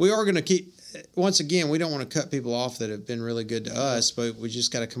we are going to keep, once again, we don't want to cut people off that have been really good to us, but we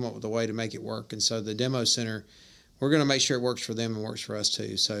just got to come up with a way to make it work. And so the demo center, we're going to make sure it works for them and works for us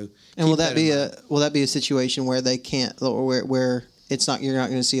too. So, and will that be a situation where they can't, or where it's not, you're not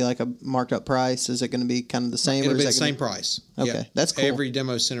going to see like a marked up price? Is it going to be kind of the same? It'll be the same price. Okay, yeah. That's cool. Every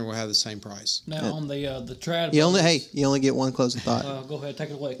demo center will have the same price. Now on the trad, you only get one closing thought. Go ahead, take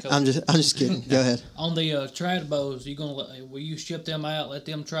it away, Coach. I'm just kidding. Go ahead. On the trad bows, will you ship them out? Let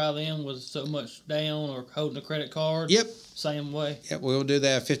them try them with so much down or holding a credit card? Yep. Same way. Yep. We'll do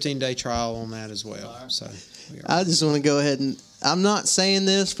that 15-day trial on that as well. Right. So I just want to go ahead and I'm not saying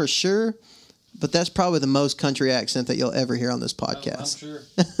this for sure, but that's probably the most country accent that you'll ever hear on this podcast.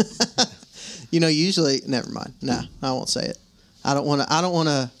 I'm sure. Usually, never mind. Nah, I won't say it. I don't want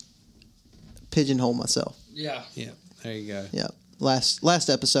to pigeonhole myself. Yeah. Yeah. There you go. Yeah. Last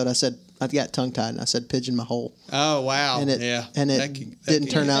episode, I said I got tongue tied and I said pigeon my hole. Oh wow! And it didn't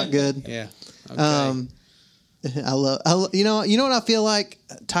turn out good. Yeah. Okay. I love you know what I feel like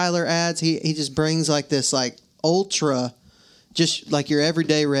Tyler adds? He just brings like this like ultra, just like your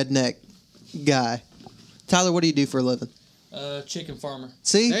everyday redneck guy. Tyler, what do you do for a living? Chicken farmer.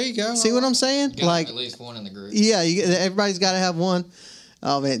 See? There you go. See what I'm saying? Got like at least one in the group. Yeah, everybody's got to have one.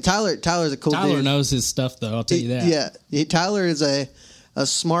 Oh man, Tyler's a cool dude. Tyler knows his stuff though. I'll tell you that. Yeah, Tyler is a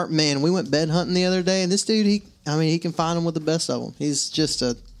smart man. We went bed hunting the other day, and this dude, he can find them with the best of them. He's just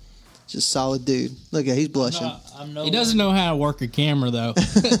solid dude. Look at, he's blushing. He doesn't know how to work a camera though.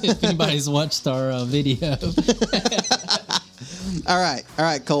 If anybody's watched our video. All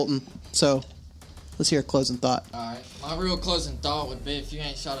right, Colton. So let's hear a closing thought. All right, my real closing thought would be, if you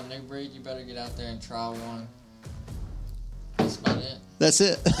ain't shot a new breed, you better get out there and try one. That's about it. That's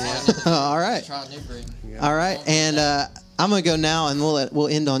it. All right. Try a new breed. All right, and I'm gonna go now, and we'll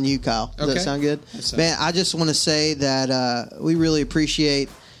end on you, Kyle. Does that sound good? Man, I just want to say that we really appreciate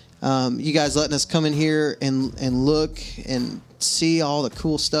you guys letting us come in here and look and see all the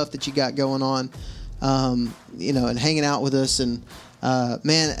cool stuff that you got going on, and hanging out with us. And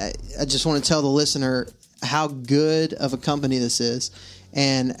man, I just want to tell the listener how good of a company this is,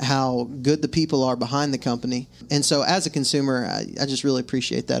 and how good the people are behind the company. And so as a consumer, I just really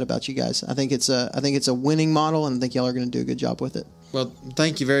appreciate that about you guys. I think it's a winning model, and I think y'all are going to do a good job with it. Well,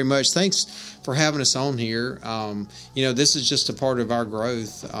 thank you very much. Thanks for having us on here. This is just a part of our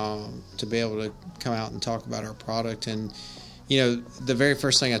growth, to be able to come out and talk about our product. And, the very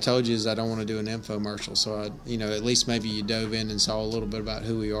first thing I told you is I don't want to do an infomercial. So, at least maybe you dove in and saw a little bit about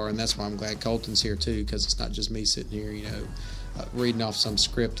who we are. And that's why I'm glad Colton's here too, because it's not just me sitting here, reading off some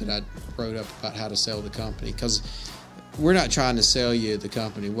script that I wrote up about how to sell the company, because we're not trying to sell you the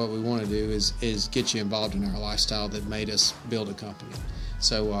company. What we want to do is get you involved in our lifestyle that made us build a company.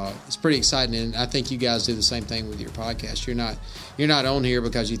 So it's pretty exciting, and I think you guys do the same thing with your podcast. You're not on here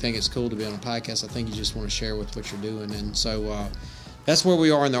because you think it's cool to be on a podcast. I think you just want to share with what you're doing, and so that's where we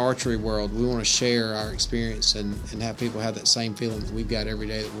are in the archery world. We want to share our experience and have people have that same feeling that we've got every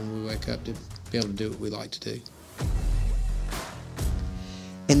day, that when we wake up, to be able to do what we like to do.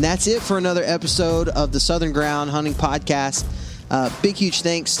 And that's it for another episode of the Southern Ground Hunting Podcast. Big, huge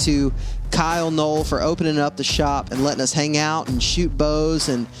thanks to Kyle Knoll for opening up the shop and letting us hang out and shoot bows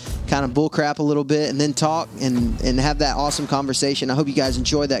and kind of bullcrap a little bit, and then talk and have that awesome conversation. I hope you guys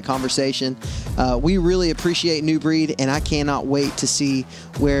enjoyed that conversation. We really appreciate New Breed, and I cannot wait to see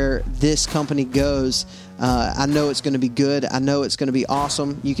where this company goes. I know it's going to be good. I know it's going to be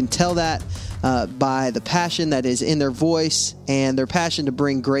awesome. You can tell that by the passion that is in their voice and their passion to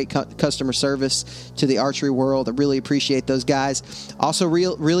bring great customer service to the archery world. I really appreciate those guys. Also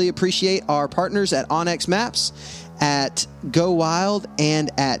really appreciate our partners at onX Maps, at Go Wild, and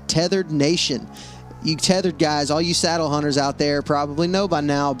at Tethered Nation. You tethered guys, all you saddle hunters out there probably know by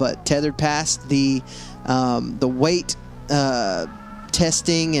now, but Tethered passed the weight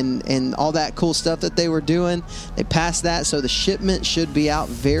testing and all that cool stuff that they were doing. They passed that, so the shipment should be out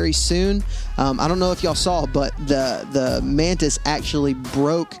very soon. I don't know if y'all saw, but the Mantis actually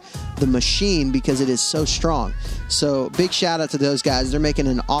broke the machine because it is so strong. So big shout out to those guys. They're making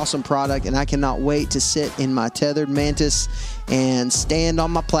an awesome product, and I cannot wait to sit in my tethered Mantis and stand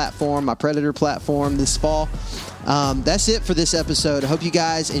on my platform, my Predator platform, this fall. That's it for this episode. I hope you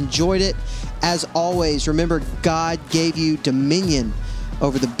guys enjoyed it. As always, remember, God gave you dominion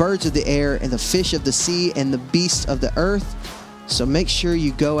over the birds of the air and the fish of the sea and the beasts of the earth. So make sure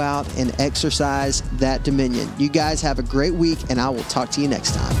you go out and exercise that dominion. You guys have a great week, and I will talk to you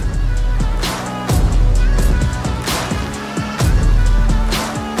next time.